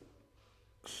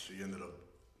she ended up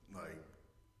like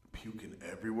puking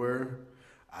everywhere.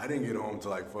 I didn't get home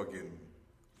till like fucking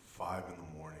 5 in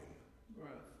the morning. Bruh.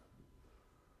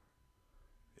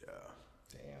 Yeah,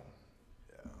 Damn.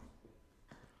 yeah.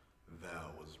 That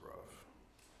was rough.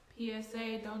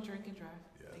 PSA, don't drink and drive.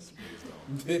 Yes, Thank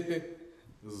please don't.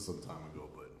 This is some time ago,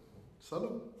 but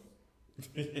salute.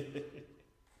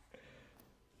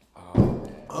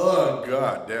 Oh,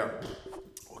 god damn.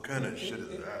 What kind of shit is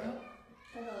that?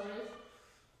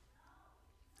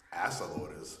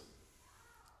 Asalores.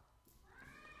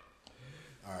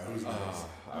 Alright, who's next?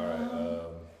 Alright,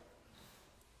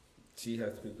 she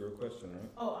has to pick her question, right?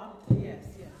 Oh, yes.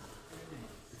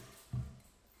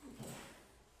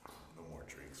 No more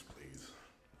drinks, please.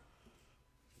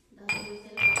 That's what we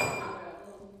said about an hour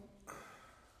ago.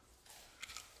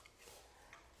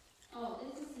 Oh,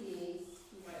 this is his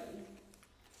writing.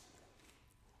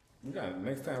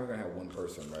 Next time we're gonna have one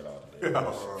person right off Yeah,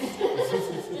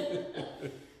 there.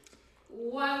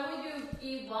 Why would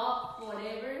you give up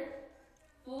forever?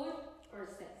 Food or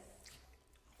sex?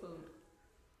 Food.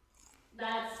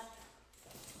 That's.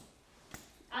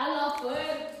 I love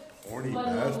food, Horny but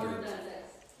no more bastard. than sex.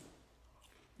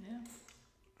 Yeah.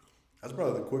 That's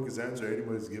probably the quickest answer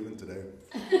anybody's given today.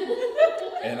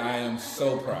 And I am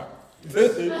so proud.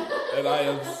 And I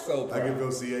am so I proud. can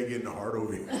feel CA getting hard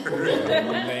over here.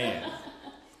 Man.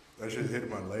 That shit hit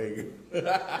my leg.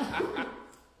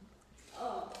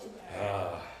 Oh.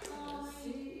 Ah. Oh,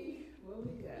 See what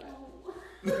we got.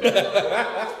 no.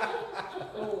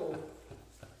 Oh.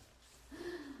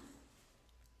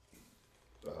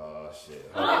 Oh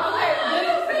shit. Oh,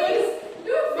 okay.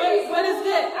 Your face. But it's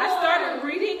good. I started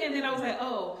reading and then I was like,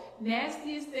 oh,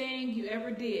 nastiest thing you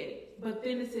ever did. But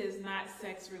then it says not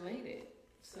sex related.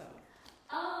 So.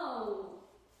 Oh.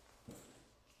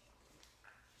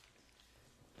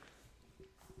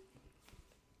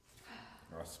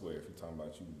 I swear, if you're talking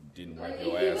about you didn't Like, wipe if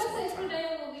your you ass guys one say time.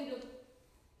 today will be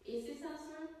the easiest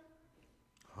answer.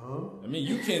 Huh? I mean,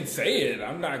 you can say it.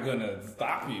 I'm not gonna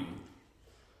stop you.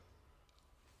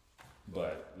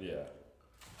 But yeah.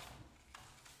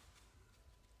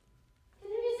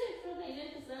 Can you be sex related?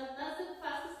 Because that's the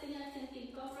fastest thing I can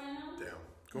think of right now. Damn.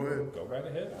 Go ahead. Go right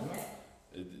ahead. I'm not.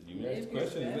 You asked the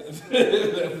question. Yes.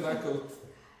 That's not cool.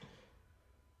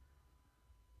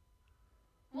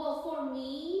 Well, for me,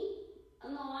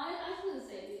 no, I shouldn't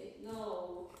say it.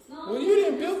 No. Well, you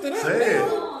didn't build it up. Say it.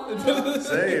 No.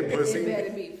 Say it, It pussy. better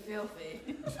be filthy.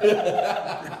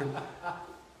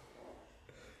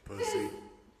 Pussy.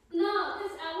 No,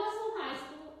 because I was in high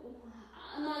school.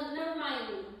 No, never mind.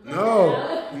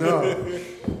 No.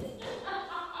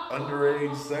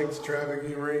 Underage sex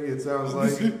trafficking ring, it sounds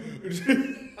like.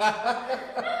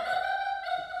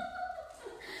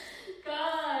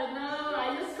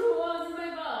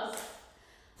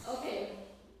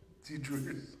 She drew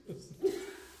her.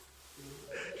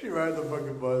 She rides the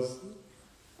fucking bus.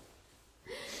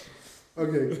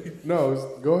 Okay, no,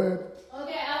 go ahead.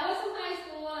 Okay, I was in high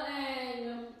school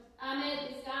and I met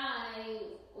this guy.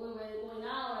 We were going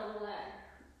out everywhere.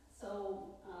 So,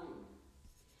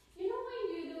 you know when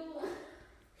you do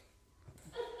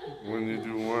When you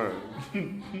do what?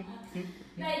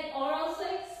 like oral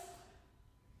sex?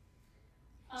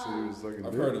 So you was sucking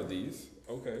I've dick? heard of these.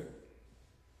 Okay.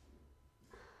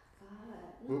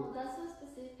 God, no, that's so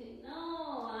specific.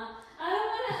 No, I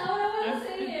don't wanna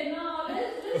say it. No,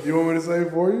 let's You want me to say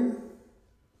it for you?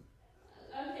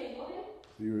 okay, go ahead.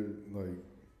 You were like,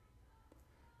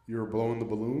 you were blowing the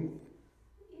balloon?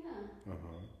 Yeah.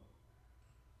 Uh-huh.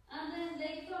 And then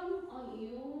they come on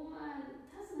you, and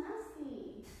that's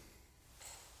nasty.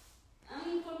 I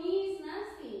mean, for me, it's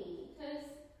nasty. Because,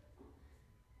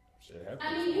 Shit happens. I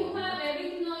mean, you have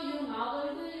everything on your mouth,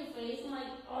 everything on your face. I'm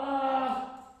like, oh,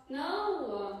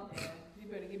 no. Yeah, you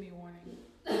better give me a warning.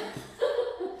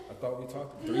 I thought we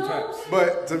talked 3 No, times.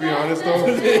 But to be honest though,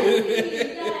 That's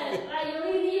nasty. Like, you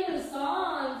already hear the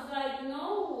songs. Like, no.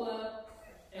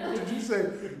 did you say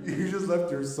you just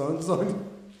left your sons on?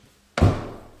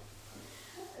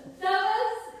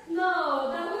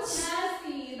 That was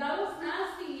nasty. That was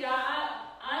nasty. I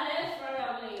left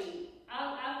right away. I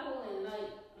couldn't. Like,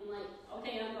 I'm like,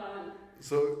 okay, I'm gone.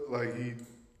 So like he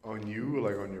on you or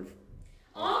like on your?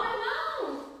 Oh my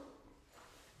mouth.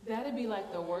 That'd be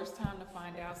like the worst time to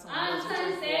find out someone I'm doesn't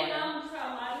trying to drink say water. I'm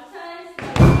traumatized.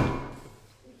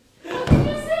 What did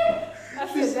you say? I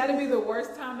said that'd be the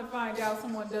worst time to find out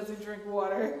someone doesn't drink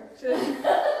water. Just,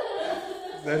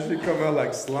 That should come out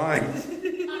like slime.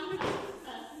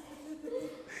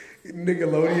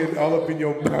 Nickelodeon all up in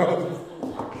your mouth.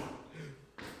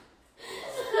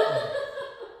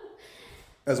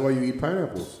 That's why you eat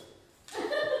pineapples.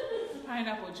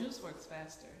 pineapple juice works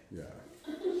faster. Yeah.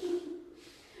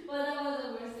 Well, that was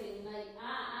the worst thing. Like,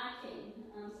 I can't.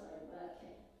 I'm sorry, but I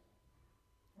can't.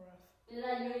 Rough. It's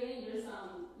like you're eating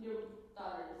your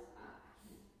daughters.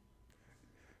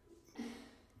 I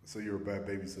So you're a bad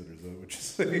babysitter, is that what you're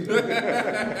saying?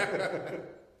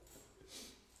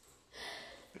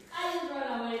 I just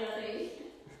run away that day.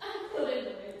 I couldn't do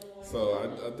it anymore. So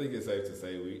I think it's safe to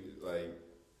say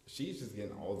she's just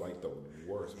getting all like the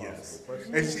worst possible Yes.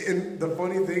 questions. And the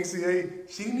funny thing, CA,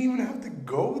 she didn't even have to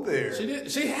go there. She did.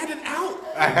 She had it out.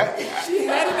 She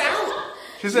had it out.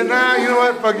 She said, nah, you know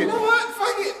what? Fuck it. You know what?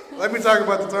 Fuck it. Let me talk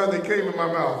about the time they came in my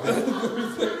mouth.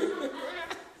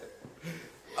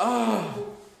 Oh,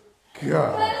 But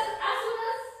God. as soon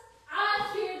as I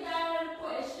hear that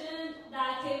question,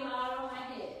 that came out of my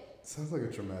head. Sounds like a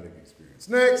traumatic experience.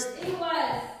 Next. It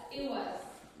was.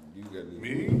 You got Me?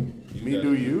 You Me got-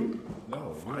 do you?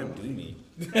 No, fine. Do me.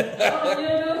 Oh, you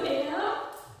know him?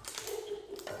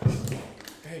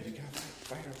 Babe, you got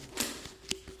fight her.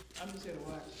 I'm just here to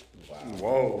watch. Wow.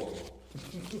 Whoa.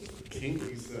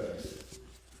 Kinky sex.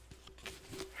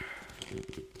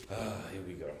 Here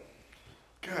we go.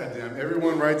 God damn,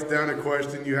 everyone writes down a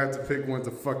question, you have to pick one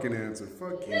to fucking answer.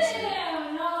 Fuck you, Sam.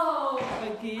 Damn, no.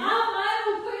 Again? I'm my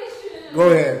own question. Go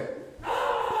ahead.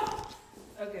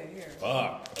 Okay, here.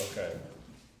 Fuck. Okay.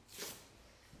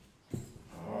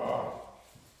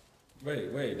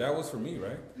 Wait. That was for me,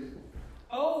 right?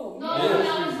 Oh, No, Yeah.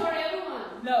 that was for everyone.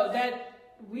 no, that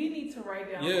we need to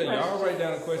write down. Yeah, y'all questions. write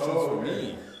down questions Oh, for me.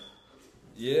 okay.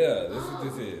 Yeah, this is what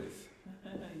this is.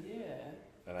 Yeah.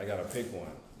 And I gotta pick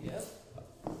one. Yep.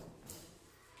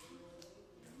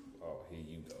 Oh, here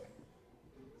you go.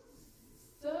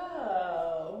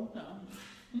 So no.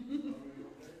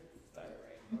 Start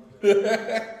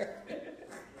right.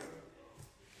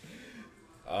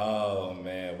 Oh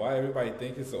man, why everybody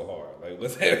think it's so hard? Like,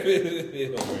 what's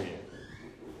happening over here?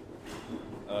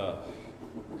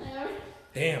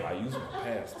 Damn, I used my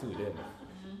pass too, didn't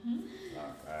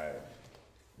I? Alright.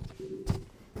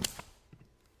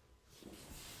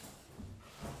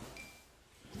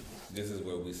 This is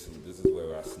where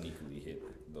I sneakily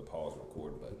hit the pause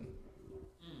record button.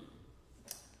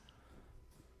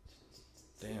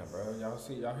 Damn, bro, y'all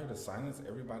hear the silence?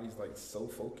 Everybody's like so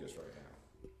focused right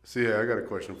now. So yeah, I got a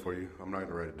question for you. I'm not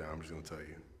gonna write it down, I'm just gonna tell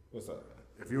you. What's up?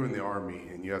 If you were in the army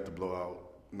and you have to blow out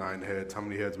 9 heads, how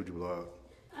many heads would you blow out?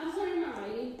 I'm sorry, not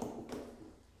writing.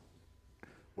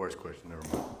 Worst question, never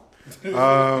mind.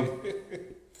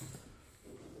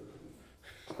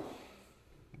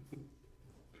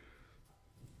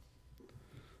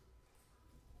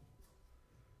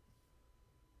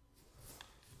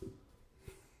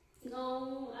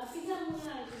 No, I think I'm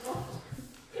gonna go.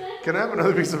 Can I have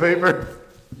another piece of paper?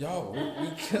 Y'all, we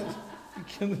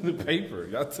killing the paper.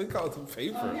 Y'all took out the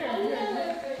paper.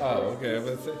 Yeah. Oh, okay. I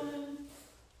was saying,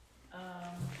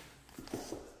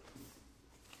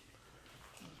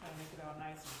 all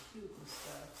nice and cute and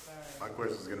stuff. My Sorry.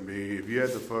 question is gonna be: if you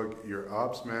had to fuck your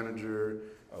ops manager,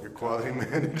 your quality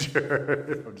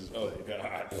manager, I'm just Oh playing.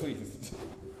 God, please.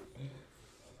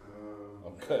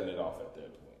 I'm cutting it off at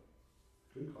that point.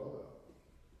 Good call out.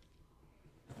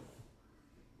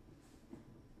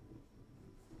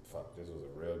 Fuck, this was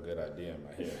a real good idea in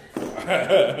my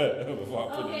head.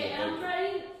 Before I put Okay, it in I'm the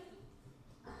ready.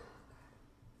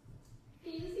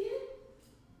 Can you see it?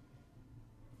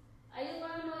 I just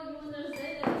want to know if you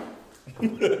understand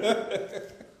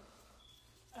it.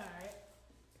 Alright.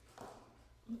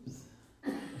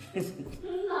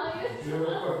 No, Do you have a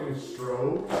fucking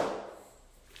strobe?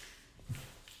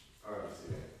 Alright,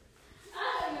 CA. I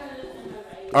don't understand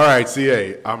already. Alright,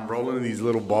 CA. I'm rolling these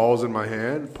little balls in my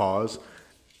hand. Pause.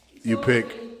 You So, pick.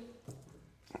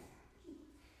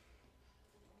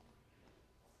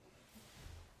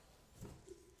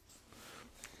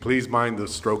 Please mind the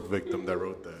stroke victim that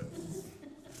wrote that.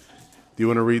 Do you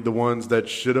want to read the ones that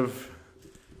should have,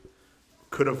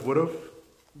 could have, would have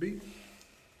be?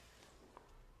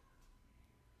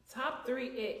 Top 3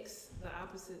 icks the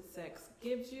opposite sex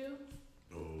gives you.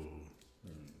 Oh.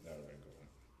 That would be good.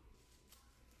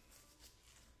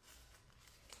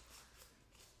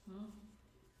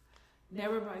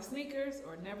 Never buy sneakers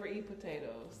or never eat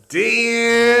potatoes.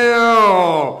 Damn!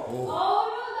 Oh,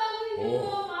 no, that means you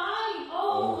know mine.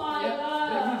 Oh, my Yep,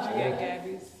 that means God. you get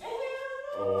Gabby's.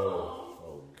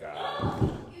 Oh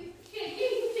God.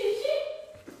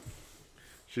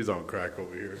 She's on crack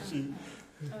over here. Let's see.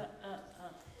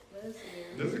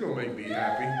 This is gonna make me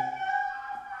happy.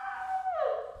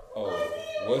 Oh,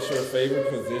 what's your favorite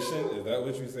position? Is that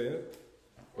what you said?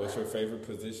 What's your favorite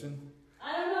position?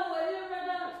 I don't know what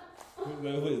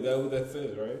you read. Is that what that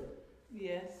says, right?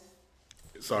 Yes.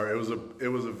 Sorry, it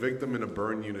was a victim in a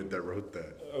burn unit that wrote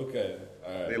that. Okay.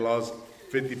 All They right. lost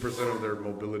 50% of their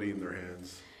mobility in their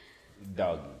hands.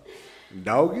 Doggy.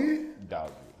 Doggy?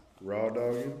 Doggy. Raw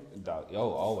doggy? Dog.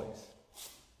 Oh, always.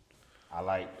 I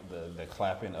like the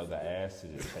clapping of the ass to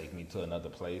just take me to another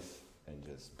place and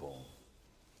just boom.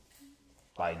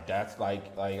 Like that's like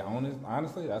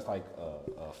honestly that's like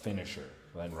a finisher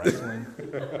like wrestling.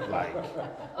 Like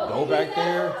go back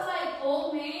there. Like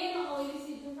old man, or you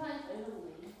see two times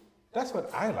family. That's what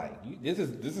I like.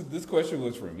 This question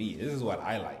was for me. This is what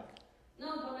I like.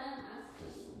 No, but I'm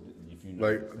asking. If you know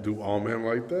Like, do all men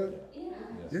like that? Yeah.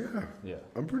 Yeah. Yeah.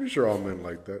 I'm pretty sure all men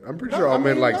like that. I'm pretty No, sure all I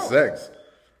men mean, like no. sex.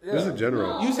 Yeah. Just in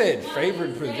general. You said not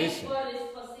favorite even sex, position. but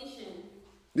it's position.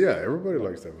 Yeah, everybody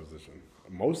likes that position.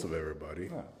 Most of everybody.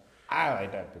 Huh. I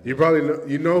like that position. You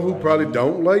probably know who probably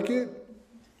don't like it?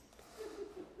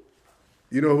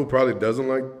 You know who probably doesn't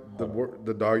like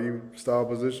the doggy style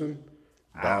position?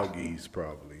 Doggies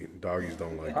probably. Doggies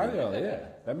don't like Probably it. don't, yeah,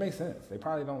 that makes sense. They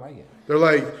probably don't like it.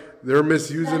 They're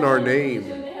misusing our name.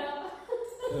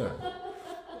 Yeah.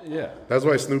 Yeah. That's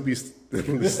why Snoopy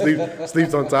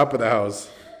sleeps on top of the house.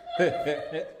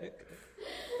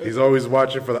 He's always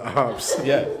watching for the ops.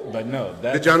 Yeah, but no.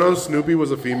 Did y'all know Snoopy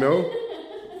was a female?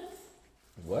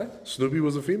 What? Snoopy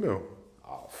was a female.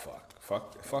 Oh fuck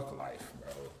life,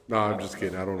 bro. No, I'm just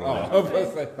kidding. I don't know. Oh, I was about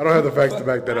to say, I don't have the facts to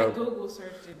back that I up. Google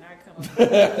searched it and I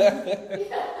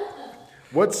come up.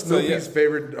 What's Snoopy's yeah.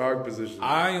 favorite dog position?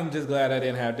 I am just glad I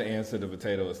didn't have to answer the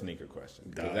potato or sneaker question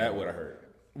because that would have hurt.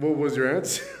 What was your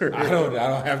answer? I don't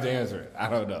have to answer it. I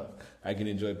don't know. I can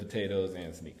enjoy potatoes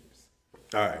and sneakers.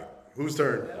 All right. Whose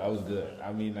turn? That was good.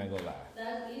 I mean, not gonna lie.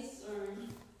 That's this turn.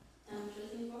 I'm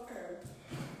choosing for her.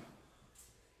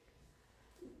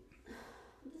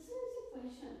 This is a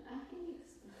question. I can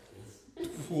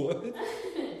explain. What?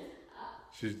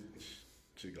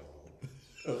 She go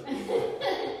home.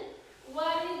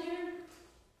 What is your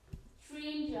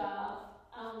dream job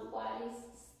and what is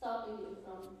stopping you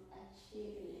from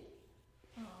achieving it?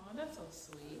 Oh, that's so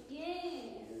sweet.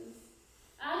 Yes.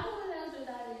 I could answer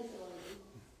that easily.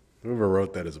 Whoever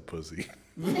wrote that is a pussy.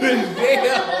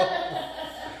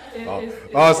 It all, is-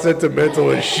 all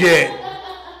sentimental as shit.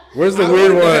 Where's the I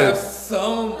weird wanted to have one?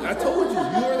 some. I told you,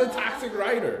 you were the toxic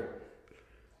writer.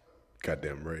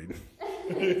 Goddamn right.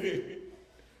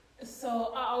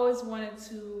 So I always wanted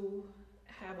to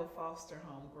have a foster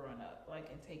home growing up, like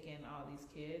and take in all these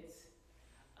kids.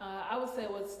 I would say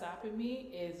what's stopping me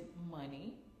is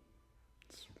money,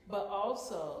 but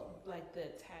also like the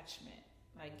attachment,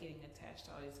 like getting attached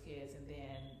to all these kids, and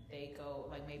then they go,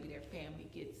 like maybe their family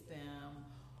gets them,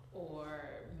 or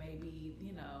maybe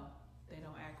they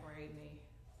don't act right and they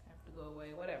have to go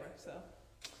away, whatever. So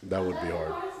That would be That's hard.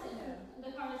 The hardest thing.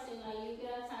 The hardest thing, like you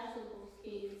get attached to those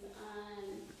kids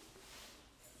and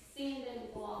seeing them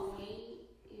go away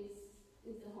is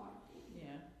the hard thing.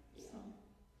 yeah, so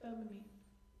that would be me.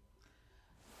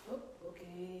 Oh,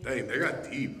 Dang, they got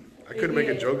deep. I couldn't make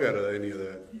a joke out of any of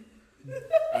that.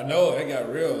 I know it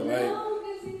got real. Like No,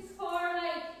 because it's hard.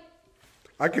 Like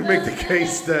I can make the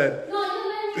case that. no,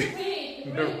 you let me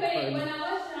quick, really quick. When I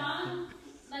was young,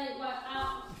 like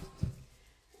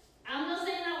I'm not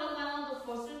saying I was one of the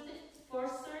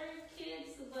foster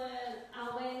kids, but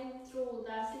I went through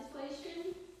that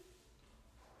situation,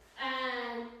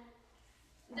 and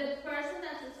the person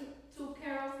that took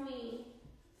care of me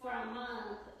for a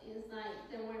month is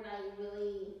like they were like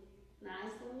really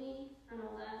nice with me and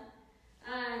all that.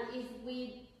 And if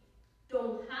we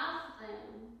don't have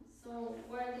them, so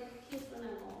where are the kids gonna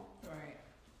go? Right.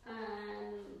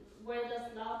 And where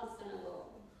does love is gonna go?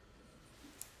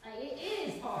 Like it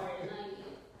is hard. Like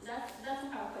that's a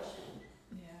hard question.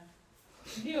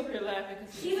 Yeah. He over here laughing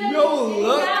because Even Your if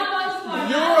luck- that was for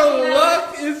your nothing,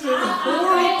 luck is just I'll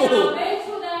horrible. wait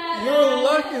till that, Your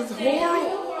luck is thank you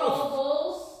horrible. for all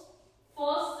those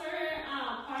foster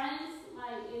parents.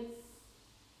 Like it's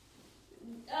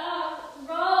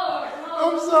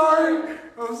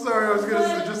I'm sorry. I was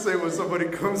gonna just say when somebody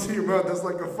comes in your mouth, that's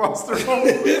like a foster home.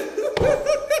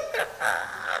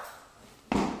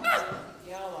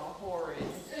 y'all are horrid.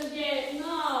 Yeah, no,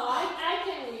 I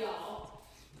can't with y'all.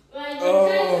 Like, Oh.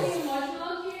 you're trying to be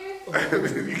emotional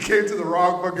here. You came to the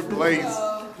wrong fucking place.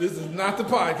 this is not the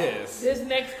podcast. This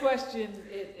next question,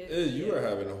 You are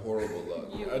having a horrible luck.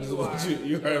 You- I just you want are.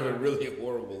 you're having really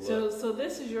horrible luck. So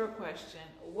this is your question.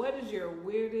 What is your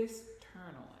weirdest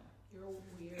turn on? Your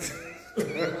weirdest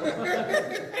turn on.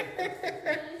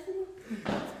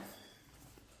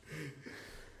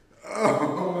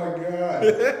 Oh my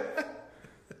god.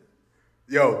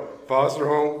 Yo, foster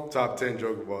home, top 10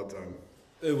 joke of all time.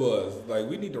 It was like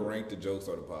we need to rank the jokes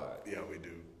on the pod. Yeah, we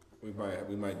do. We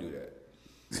might do that.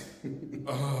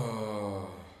 Oh,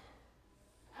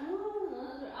 I don't know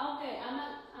another. Okay, I'm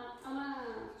gonna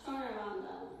turn around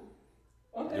that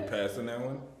one. you're passing that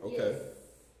one? Okay. Yes.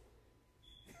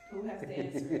 Who has to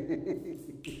answer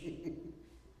it?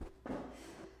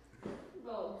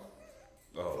 Go.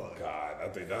 Oh God, I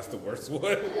think that's the worst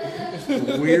one.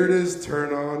 Weirdest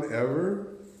turn on ever?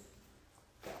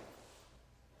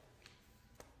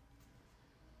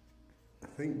 I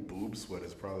think boob sweat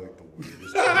is probably like the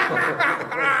weirdest.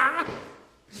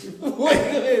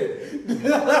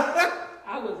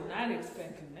 I was not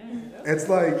expecting that. It's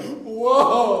like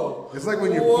Whoa. it's like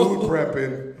when you're food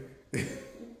prepping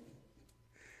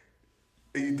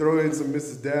and you throw in some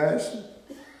Mrs. Dash.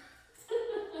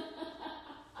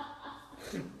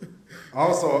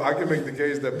 Also, I can make the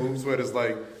case that boob sweat is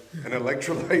like an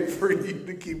electrolyte for you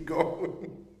to keep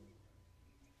going.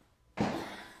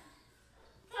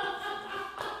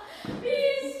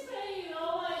 He's saying,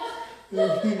 oh my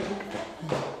god.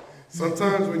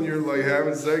 Sometimes when you're like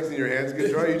having sex and your hands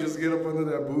get dry, you just get up under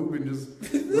that boob and just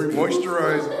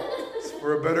moisturize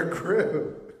for a better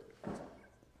grip.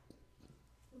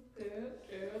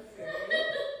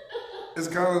 It's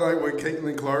kind of like when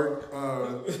Caitlin Clark,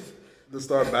 the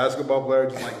star basketball player,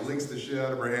 just like licks the shit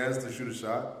out of her hands to shoot a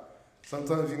shot.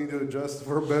 Sometimes you need to adjust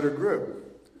for a better grip.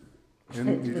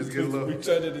 And you just get a little... Reach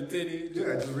under the titty.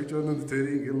 Yeah, just reach under the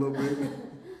titty and get a little bit.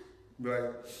 Be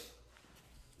like,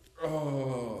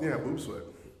 Oh. yeah, boob sweat.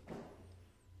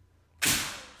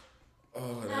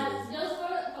 Oh, that is. Just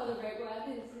for the record, I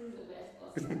think this is the best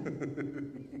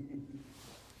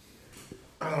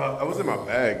possible. I was in my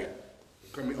bag.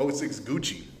 I mean, 06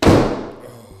 Gucci. Oh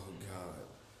God.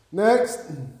 Next.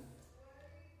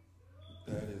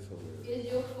 That is hilarious. Is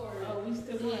your for Oh, we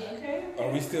still going? Okay. Are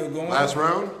we still going? Last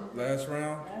round? Last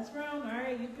round. Last round. All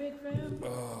right, you pick, fam.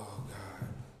 Oh God.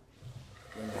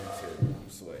 Let me tell you, I'm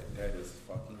sweating. That is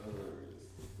fucking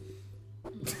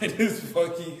hilarious. That is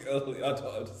fucking hilarious. I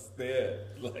don't understand.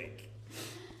 Like,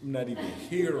 I'm not even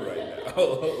here right now.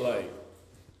 Like,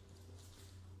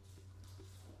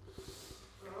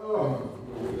 Oh,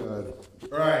 my God.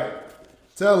 All right.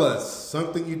 Tell us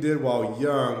something you did while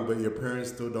young, but your parents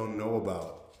still don't know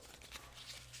about.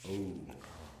 Oh.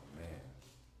 man.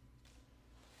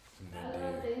 a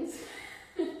lot of things.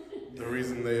 The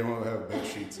reason they don't have bed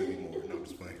sheets anymore. No, I'm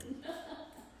just playing.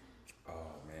 Oh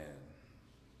man.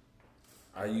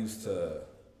 I used to.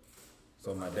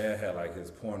 So my dad had like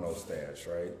his porno stash,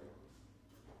 right?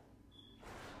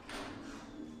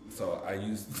 So I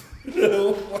used. Why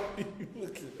are you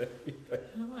looking at me?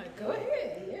 I'm like, go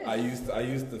ahead. Yes. I used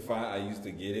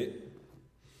to get it,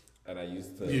 and I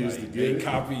used to You used like to get make it?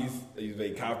 copies. I used to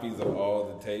make copies of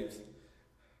all the tapes,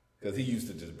 because he used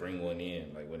to just bring one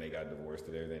in. Like when they got divorced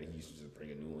and everything, he used to just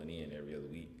bring a new one in every other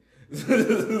week.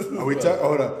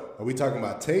 Hold up. Are we talking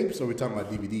about tapes or are we talking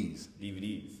about DVDs?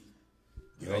 DVDs.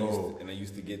 And I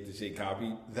used to get the shit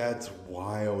copied. That's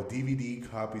wild. DVD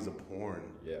copies of porn.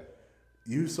 Yeah.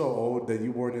 You so old that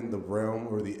you weren't in the realm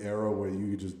or the era where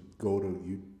you could just go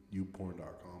to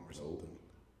youporn.com or something. Nope.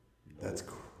 That's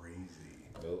crazy.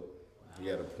 Nope. He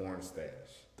had a porn stash.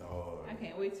 Dog. I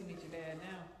can't wait to meet your dad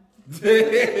now.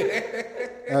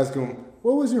 Ask him,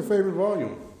 what was your favorite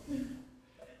volume?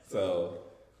 So,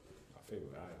 my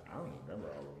favorite, I don't even remember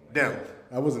all of them. Damn,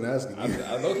 I wasn't asking you.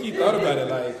 I low-key thought about it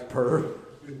like... Per.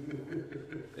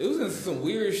 It was in some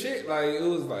weird shit. Like, it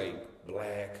was like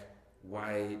black,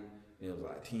 white, then it was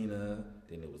Latina,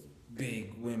 then it was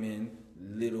big women,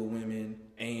 little women,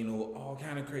 anal, all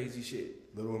kind of crazy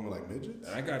shit. Little women like midgets?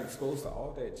 And I got exposed to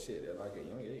all that shit at like a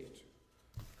young age.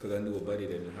 Because I knew a buddy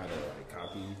that knew how to like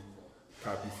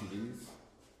copy CDs.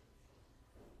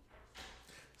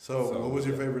 So what was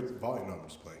your favorite volume? No, I'm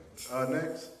just playing.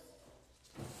 Next.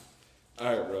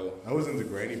 All right, bro. I was into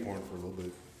granny porn for a little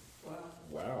bit.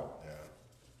 Wow. Yeah.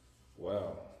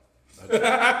 Wow.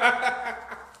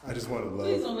 I just wanted love.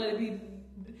 Please don't let it be.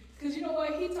 Because you know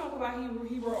what? He talked about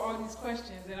he wrote all these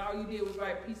questions, and all you did was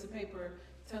write a piece of paper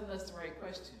telling us the right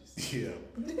questions. Yeah.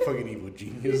 Fucking evil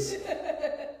genius.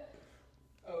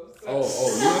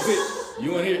 You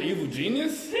want to hear Evil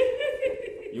Genius?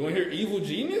 You want to hear Evil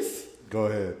Genius? Go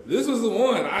ahead. This was the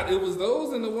one. It was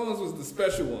those, and the ones was the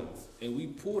special ones, and we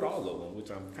pulled all of them, which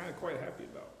I'm kind of quite happy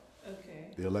about. Okay.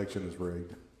 The election is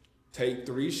rigged. Take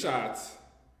 3 shots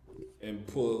and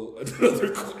pull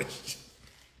another question.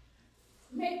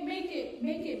 Make it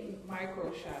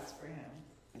micro shots for him.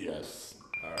 Yes.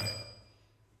 All right.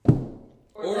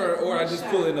 Or I just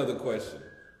pull another question.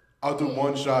 I'll do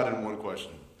one shot and one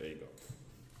question. There you go.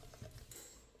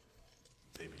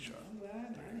 Baby shot. I'm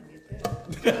glad I didn't get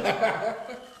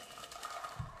that.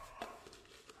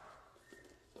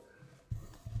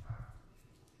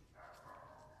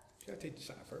 You gotta take the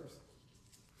shot first.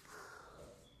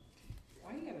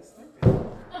 Why you gotta slurp it?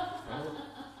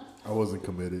 I wasn't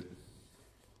committed.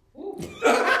 Woo.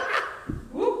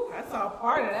 Woo. I saw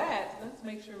part of that. Let's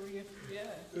make sure we're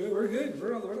We're good.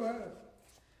 We're live.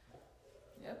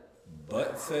 Yep.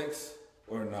 Butt sex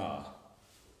or nah?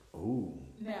 Ooh.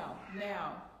 Now,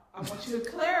 I want you to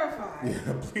clarify.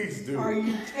 Yeah, please do. Are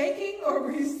you taking or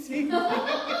receiving? Come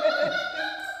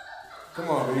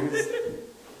on, baby.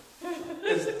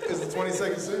 It's the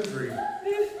 22nd century.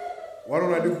 Why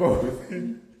don't I do both?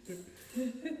 I'm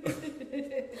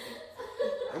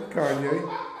Kanye.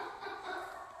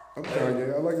 I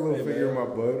like a little finger in my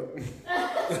butt.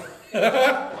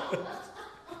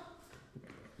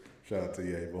 Shout out to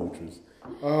Yay Vultures.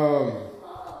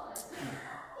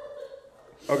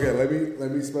 Okay,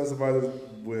 let me specify this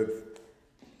with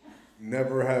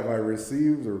never have I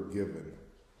received or given.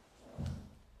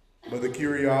 But the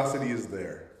curiosity is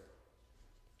there.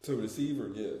 To receive or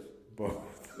give? Both.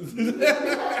 I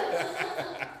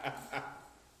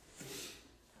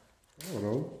don't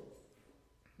know.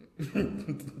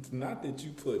 Not that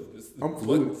you put this I'm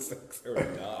fluid. sex or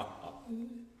nah.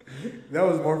 That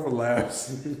was more for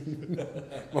laughs.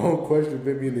 My own question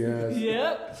bit me in the ass.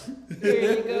 Yep.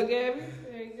 There you go, Gabby.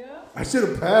 There you go. I should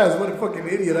have passed. What a fucking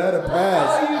idiot. I had a pass.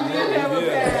 Oh, you did have a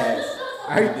pass.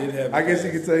 I guess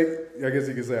you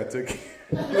could say I took it.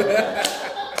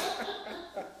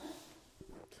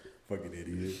 Fucking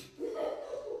idiot.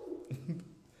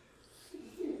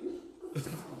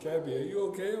 Gabby, are you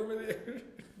okay over there?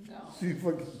 No. She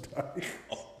fucking died.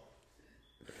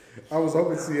 I was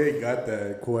hoping CA got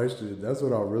that question. That's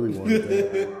what I really wanted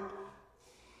to have.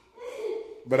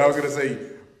 But I was going to say,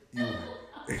 you.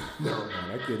 Never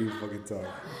mind. I can't even fucking talk.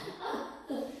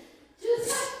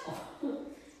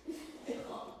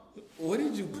 What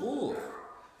did you pull?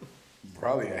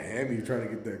 Probably a hammy trying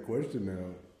to get that question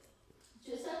out.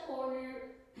 Just a corner.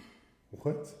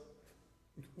 What?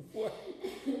 What?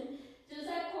 Just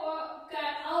a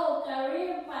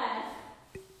career path.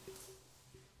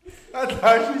 I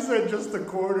thought she said just a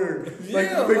corner.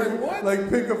 Yeah, what? Like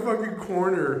pick a fucking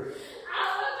corner. I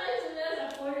was trying to just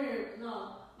a corner.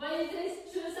 No. But it says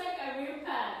choose a career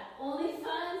path. Only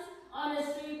fans on a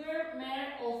stripper,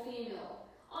 male or female.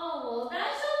 Oh, well,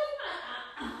 that should be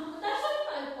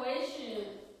my question.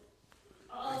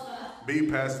 Oh, God. B,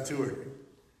 pass it to her.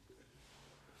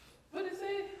 What is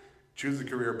it? Choose a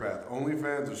career path.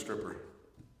 OnlyFans or stripper?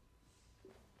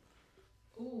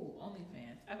 Ooh,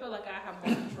 OnlyFans. I feel like I have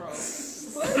more control.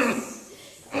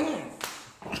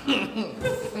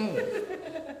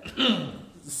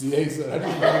 CA said, I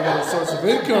just want another source of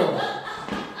income.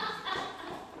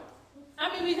 I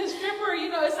mean, because stripper,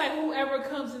 it's like whoever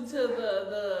comes into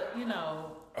the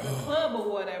club or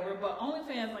whatever. But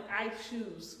OnlyFans, like I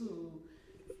choose who,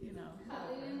 How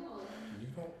do you know? You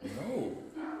don't know.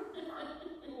 I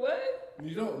What?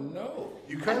 You don't know.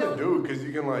 You kind of do because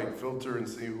you can like filter and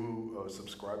see who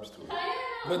subscribes to it.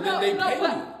 But then they pay you.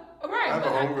 Right. I have a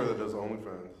homegirl that does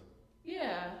OnlyFans,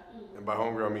 Yeah. and by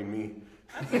homegirl I mean me.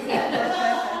 I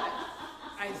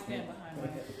stand behind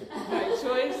my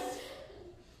choice.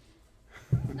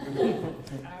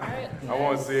 All right. I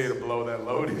want CA to blow that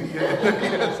load in. Oh, God,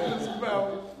 this is a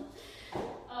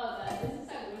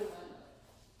good one.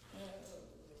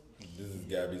 This is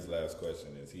Gabby's last question.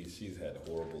 She's had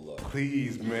horrible luck.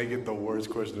 Please make it the worst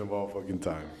question of all fucking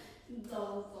time.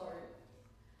 So sorry.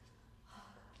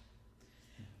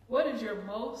 What is your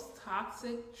most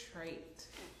toxic trait?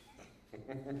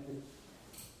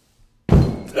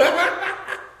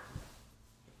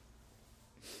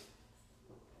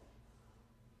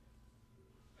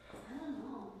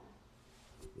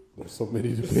 There's so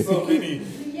many to pick. So many.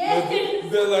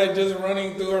 Yes. They're like just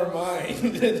running through her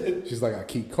mind. She's like, I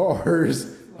keep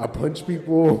cars. I punch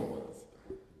people.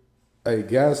 I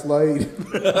gaslight.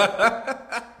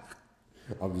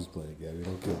 I'm just playing, Gabby.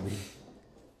 Don't kill me.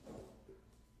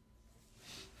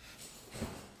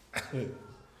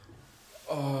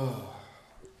 Oh.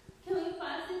 Can we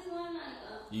pass this one?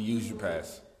 You use your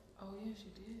pass. Oh, yes,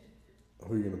 you did.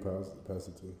 Who are you gonna pass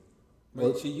it to?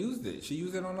 But she used it. She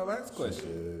used it on the last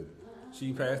question. Shit.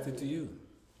 She passed it to you.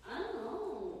 I don't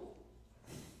know.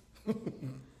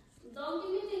 Don't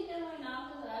give me thinking right now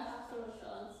because I have to rush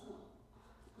on. So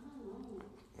I don't know.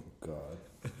 God.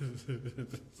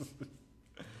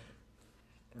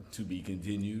 To be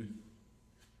continued.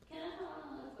 Can I have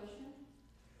another question?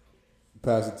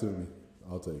 Pass it to me.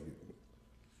 I'll take it.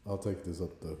 I'll take this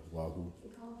up the wahoo. Go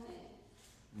ahead.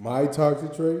 My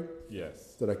toxic trait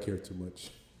Yes, that I care too much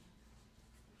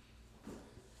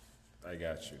I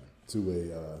got you.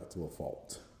 to a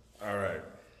fault. All right.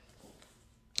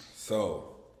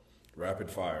 So, rapid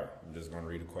fire. I'm just going to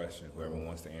read a question. Whoever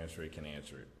wants to answer it can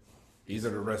answer it. These are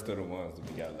the rest of the ones that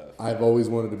we got left. I've always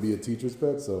wanted to be a teacher's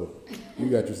pet, so you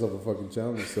got yourself a fucking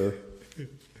challenge, sir.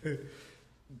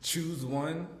 Choose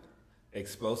one: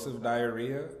 explosive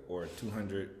diarrhea or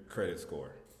 200 credit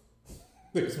score.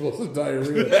 Explosive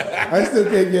diarrhea. I still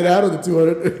can't get out of the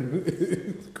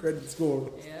 200 credit score.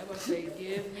 Yeah, I'm about to say,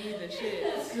 give me the shit.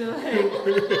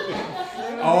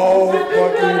 Oh,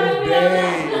 fucking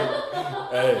day.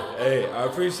 Hey, I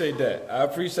appreciate that. I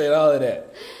appreciate all of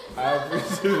that. I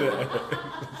appreciate that.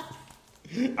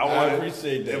 I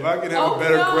appreciate that. If I could have a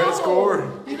better credit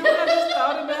score. You know what I just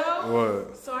thought about?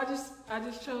 What? So I just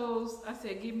chose, I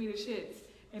said, give me the shits.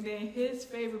 And then his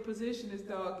favorite position is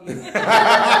doggy.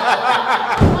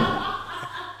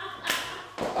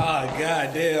 Oh,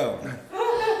 goddamn.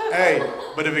 Hey,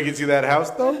 but if it gets you that house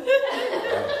though,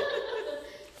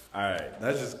 All right.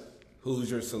 that's just Who's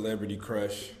your celebrity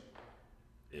crush,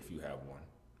 if you have one?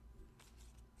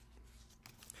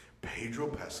 Pedro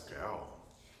Pascal.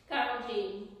 Carol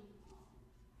G.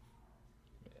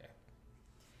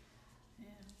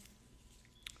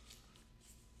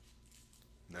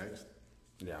 Next.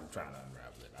 Yeah, I'm trying to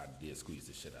unravel it. I did squeeze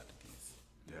the shit out the piece.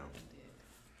 Yeah.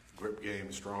 Grip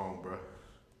game strong, bro.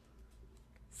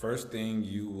 First thing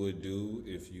you would do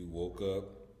if you woke up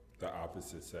the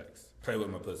opposite sex. Play with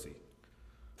my pussy.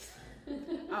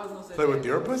 I was gonna say Play that. with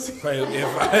your pussy?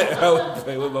 I would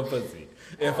play with my pussy.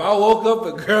 If I woke up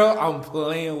a girl, I'm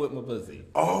playing with my pussy.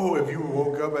 Oh, if you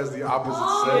woke up as the opposite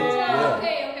Oh, sex. yeah.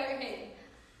 Okay.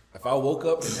 If I woke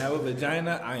up and have a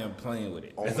vagina, I am playing with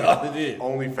it. That's all it is.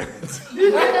 OnlyFans.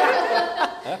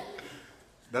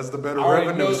 That's the better I already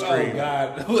revenue know- stream. Oh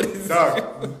God, what is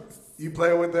Dog, you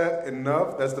play with that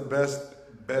enough, that's the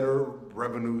better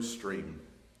revenue stream.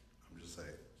 I'm just saying.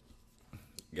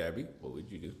 Gabby, what would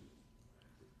you do?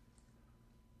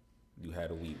 You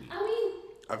had a wee wee. I mean,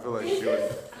 I feel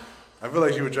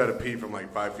like she would try to pee from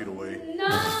like 5 feet away. no,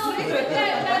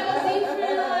 that doesn't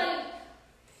even like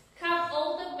have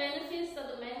all the benefits that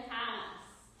the man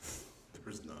has.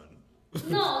 There's none.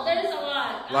 No, there's a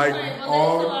lot. I'm Like, sorry, but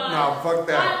oh, there's a lot. no, fuck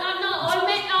that. No,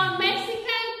 on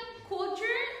Mexican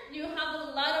culture, you have a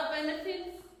lot of benefits.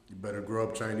 You better grow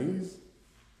up Chinese.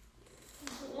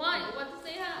 Why? What does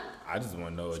they have? I just want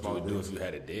to know what you would do if you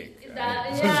had a dick. Yeah,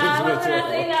 I was gonna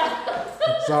say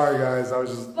that. Sorry, guys. That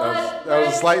was That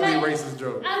was a slightly racist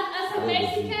joke. As a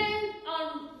Mexican,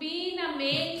 being a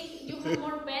man, you have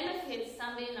more benefits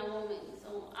than being a woman.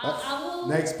 So I will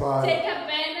Next pod. take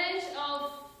advantage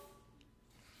of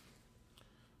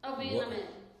being What- a man.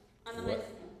 I'm a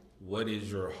Mexican. What is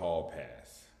your hall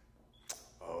pass?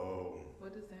 Oh,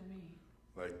 What does that mean?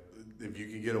 like if you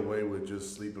could get away with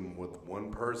just sleeping with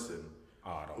one person, Oh,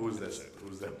 I don't who's want that? shit.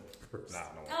 Who's that person? Nah, I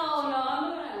don't want Oh no, I'm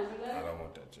not gonna answer that. I that. don't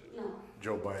want that shit. No.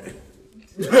 Joe Biden.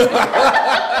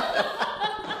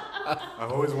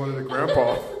 I've always wanted a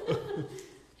grandpa.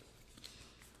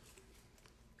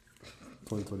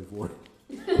 2024.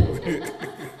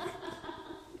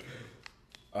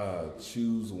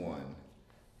 Choose one.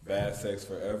 Bad sex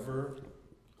forever,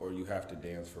 or you have to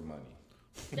dance for money.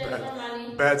 That's for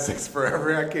money. Bad sex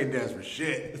forever. I can't dance for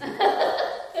shit. Dancing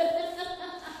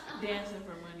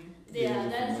for money. Yeah,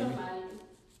 that's for money.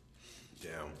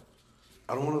 Damn.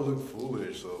 I don't want to look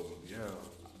foolish, so yeah.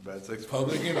 Bad sex.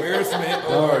 Public embarrassment,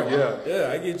 or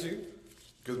yeah. I get you.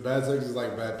 Because bad sex is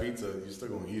like bad pizza. You're still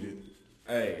gonna eat it.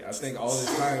 Hey, I think all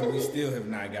this time we still have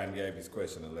not gotten Gabby's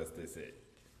question unless this it.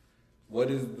 What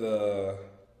is the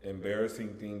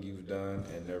embarrassing thing you've done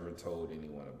and never told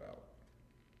anyone about?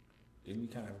 Didn't we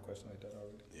kind of have a question like that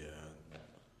already? Yeah.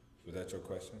 Was that your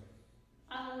question?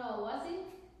 I don't know. Was it?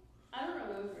 I don't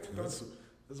remember. That's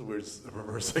a weird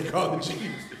reverse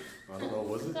psychology. I don't know.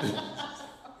 Was it?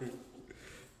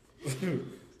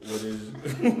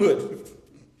 What?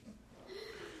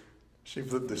 She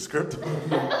flipped the script. I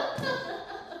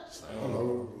don't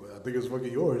know. I think it's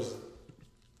fucking yours.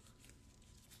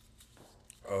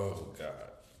 Oh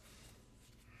God.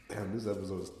 Damn, this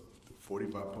episode is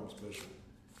 45 pump special.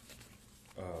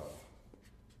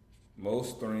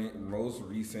 Most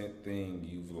recent thing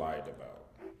you've lied about.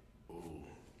 Ooh.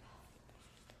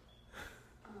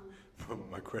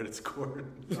 My credit score.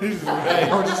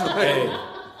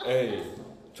 Hey,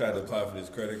 tried to apply for this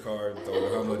credit card, told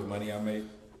her how much money I make.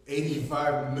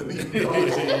 $85 million a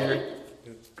year.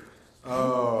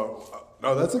 No,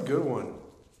 that's a good one.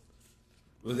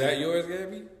 Was that yours,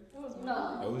 Gabby?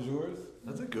 No. That was yours?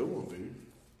 That's a good one, dude.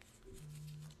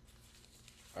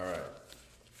 All right.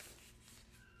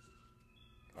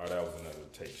 Oh, that was another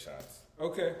take shots.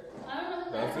 Okay. I don't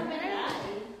know. That's it?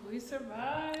 We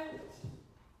survived.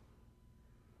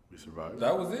 We survived.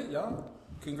 That was it, y'all.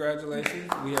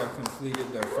 Congratulations. We have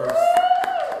completed the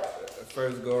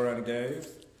first go around of games.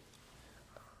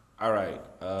 All right.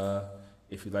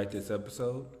 If you like this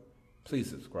episode,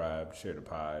 please subscribe, share the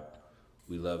pod.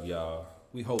 We love y'all.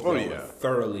 We hope y'all were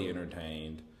thoroughly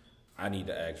entertained. I need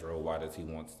to ask Ro, why does he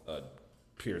want a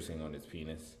piercing on his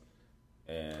penis?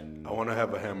 And I want to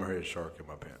have a hammerhead shark in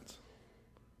my pants.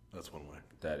 That's one way.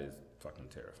 that is fucking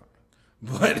terrifying.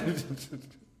 But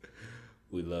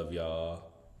we love y'all.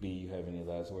 B, you have any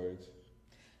last words?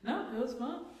 No, it was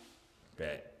fun.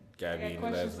 Bet. I Gabby, got any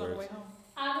questions last on the words? way home.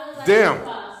 I really like Damn. the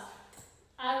class.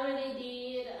 I really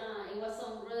did. It was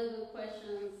some really good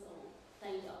questions. So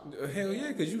thank y'all. Hell yeah,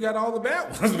 because you got all the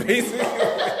bad ones, basically.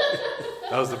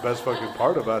 That was the best fucking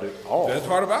part about it all. Best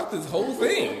part about this whole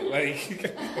thing. Like,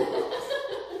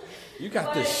 you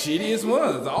got the shittiest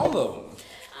ones, all of them.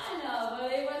 I know,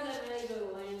 but it was a really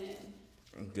good one.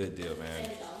 Good deal, man.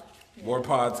 Thank y'all. More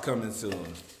pods coming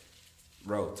soon.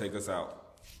 Ro, take us out.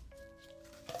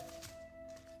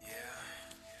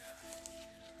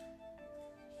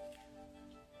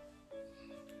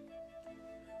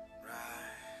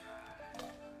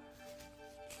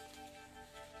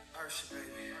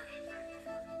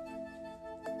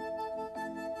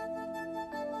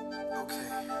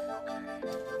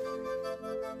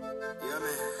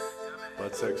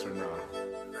 Butt sex or not?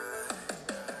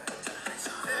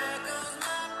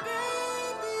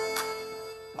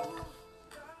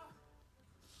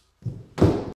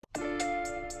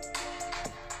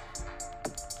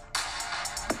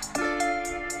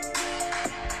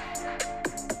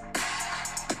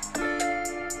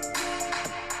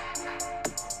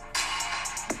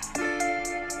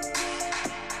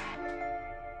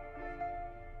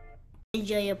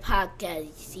 Enjoy your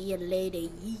podcast. See you later.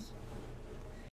 Yee.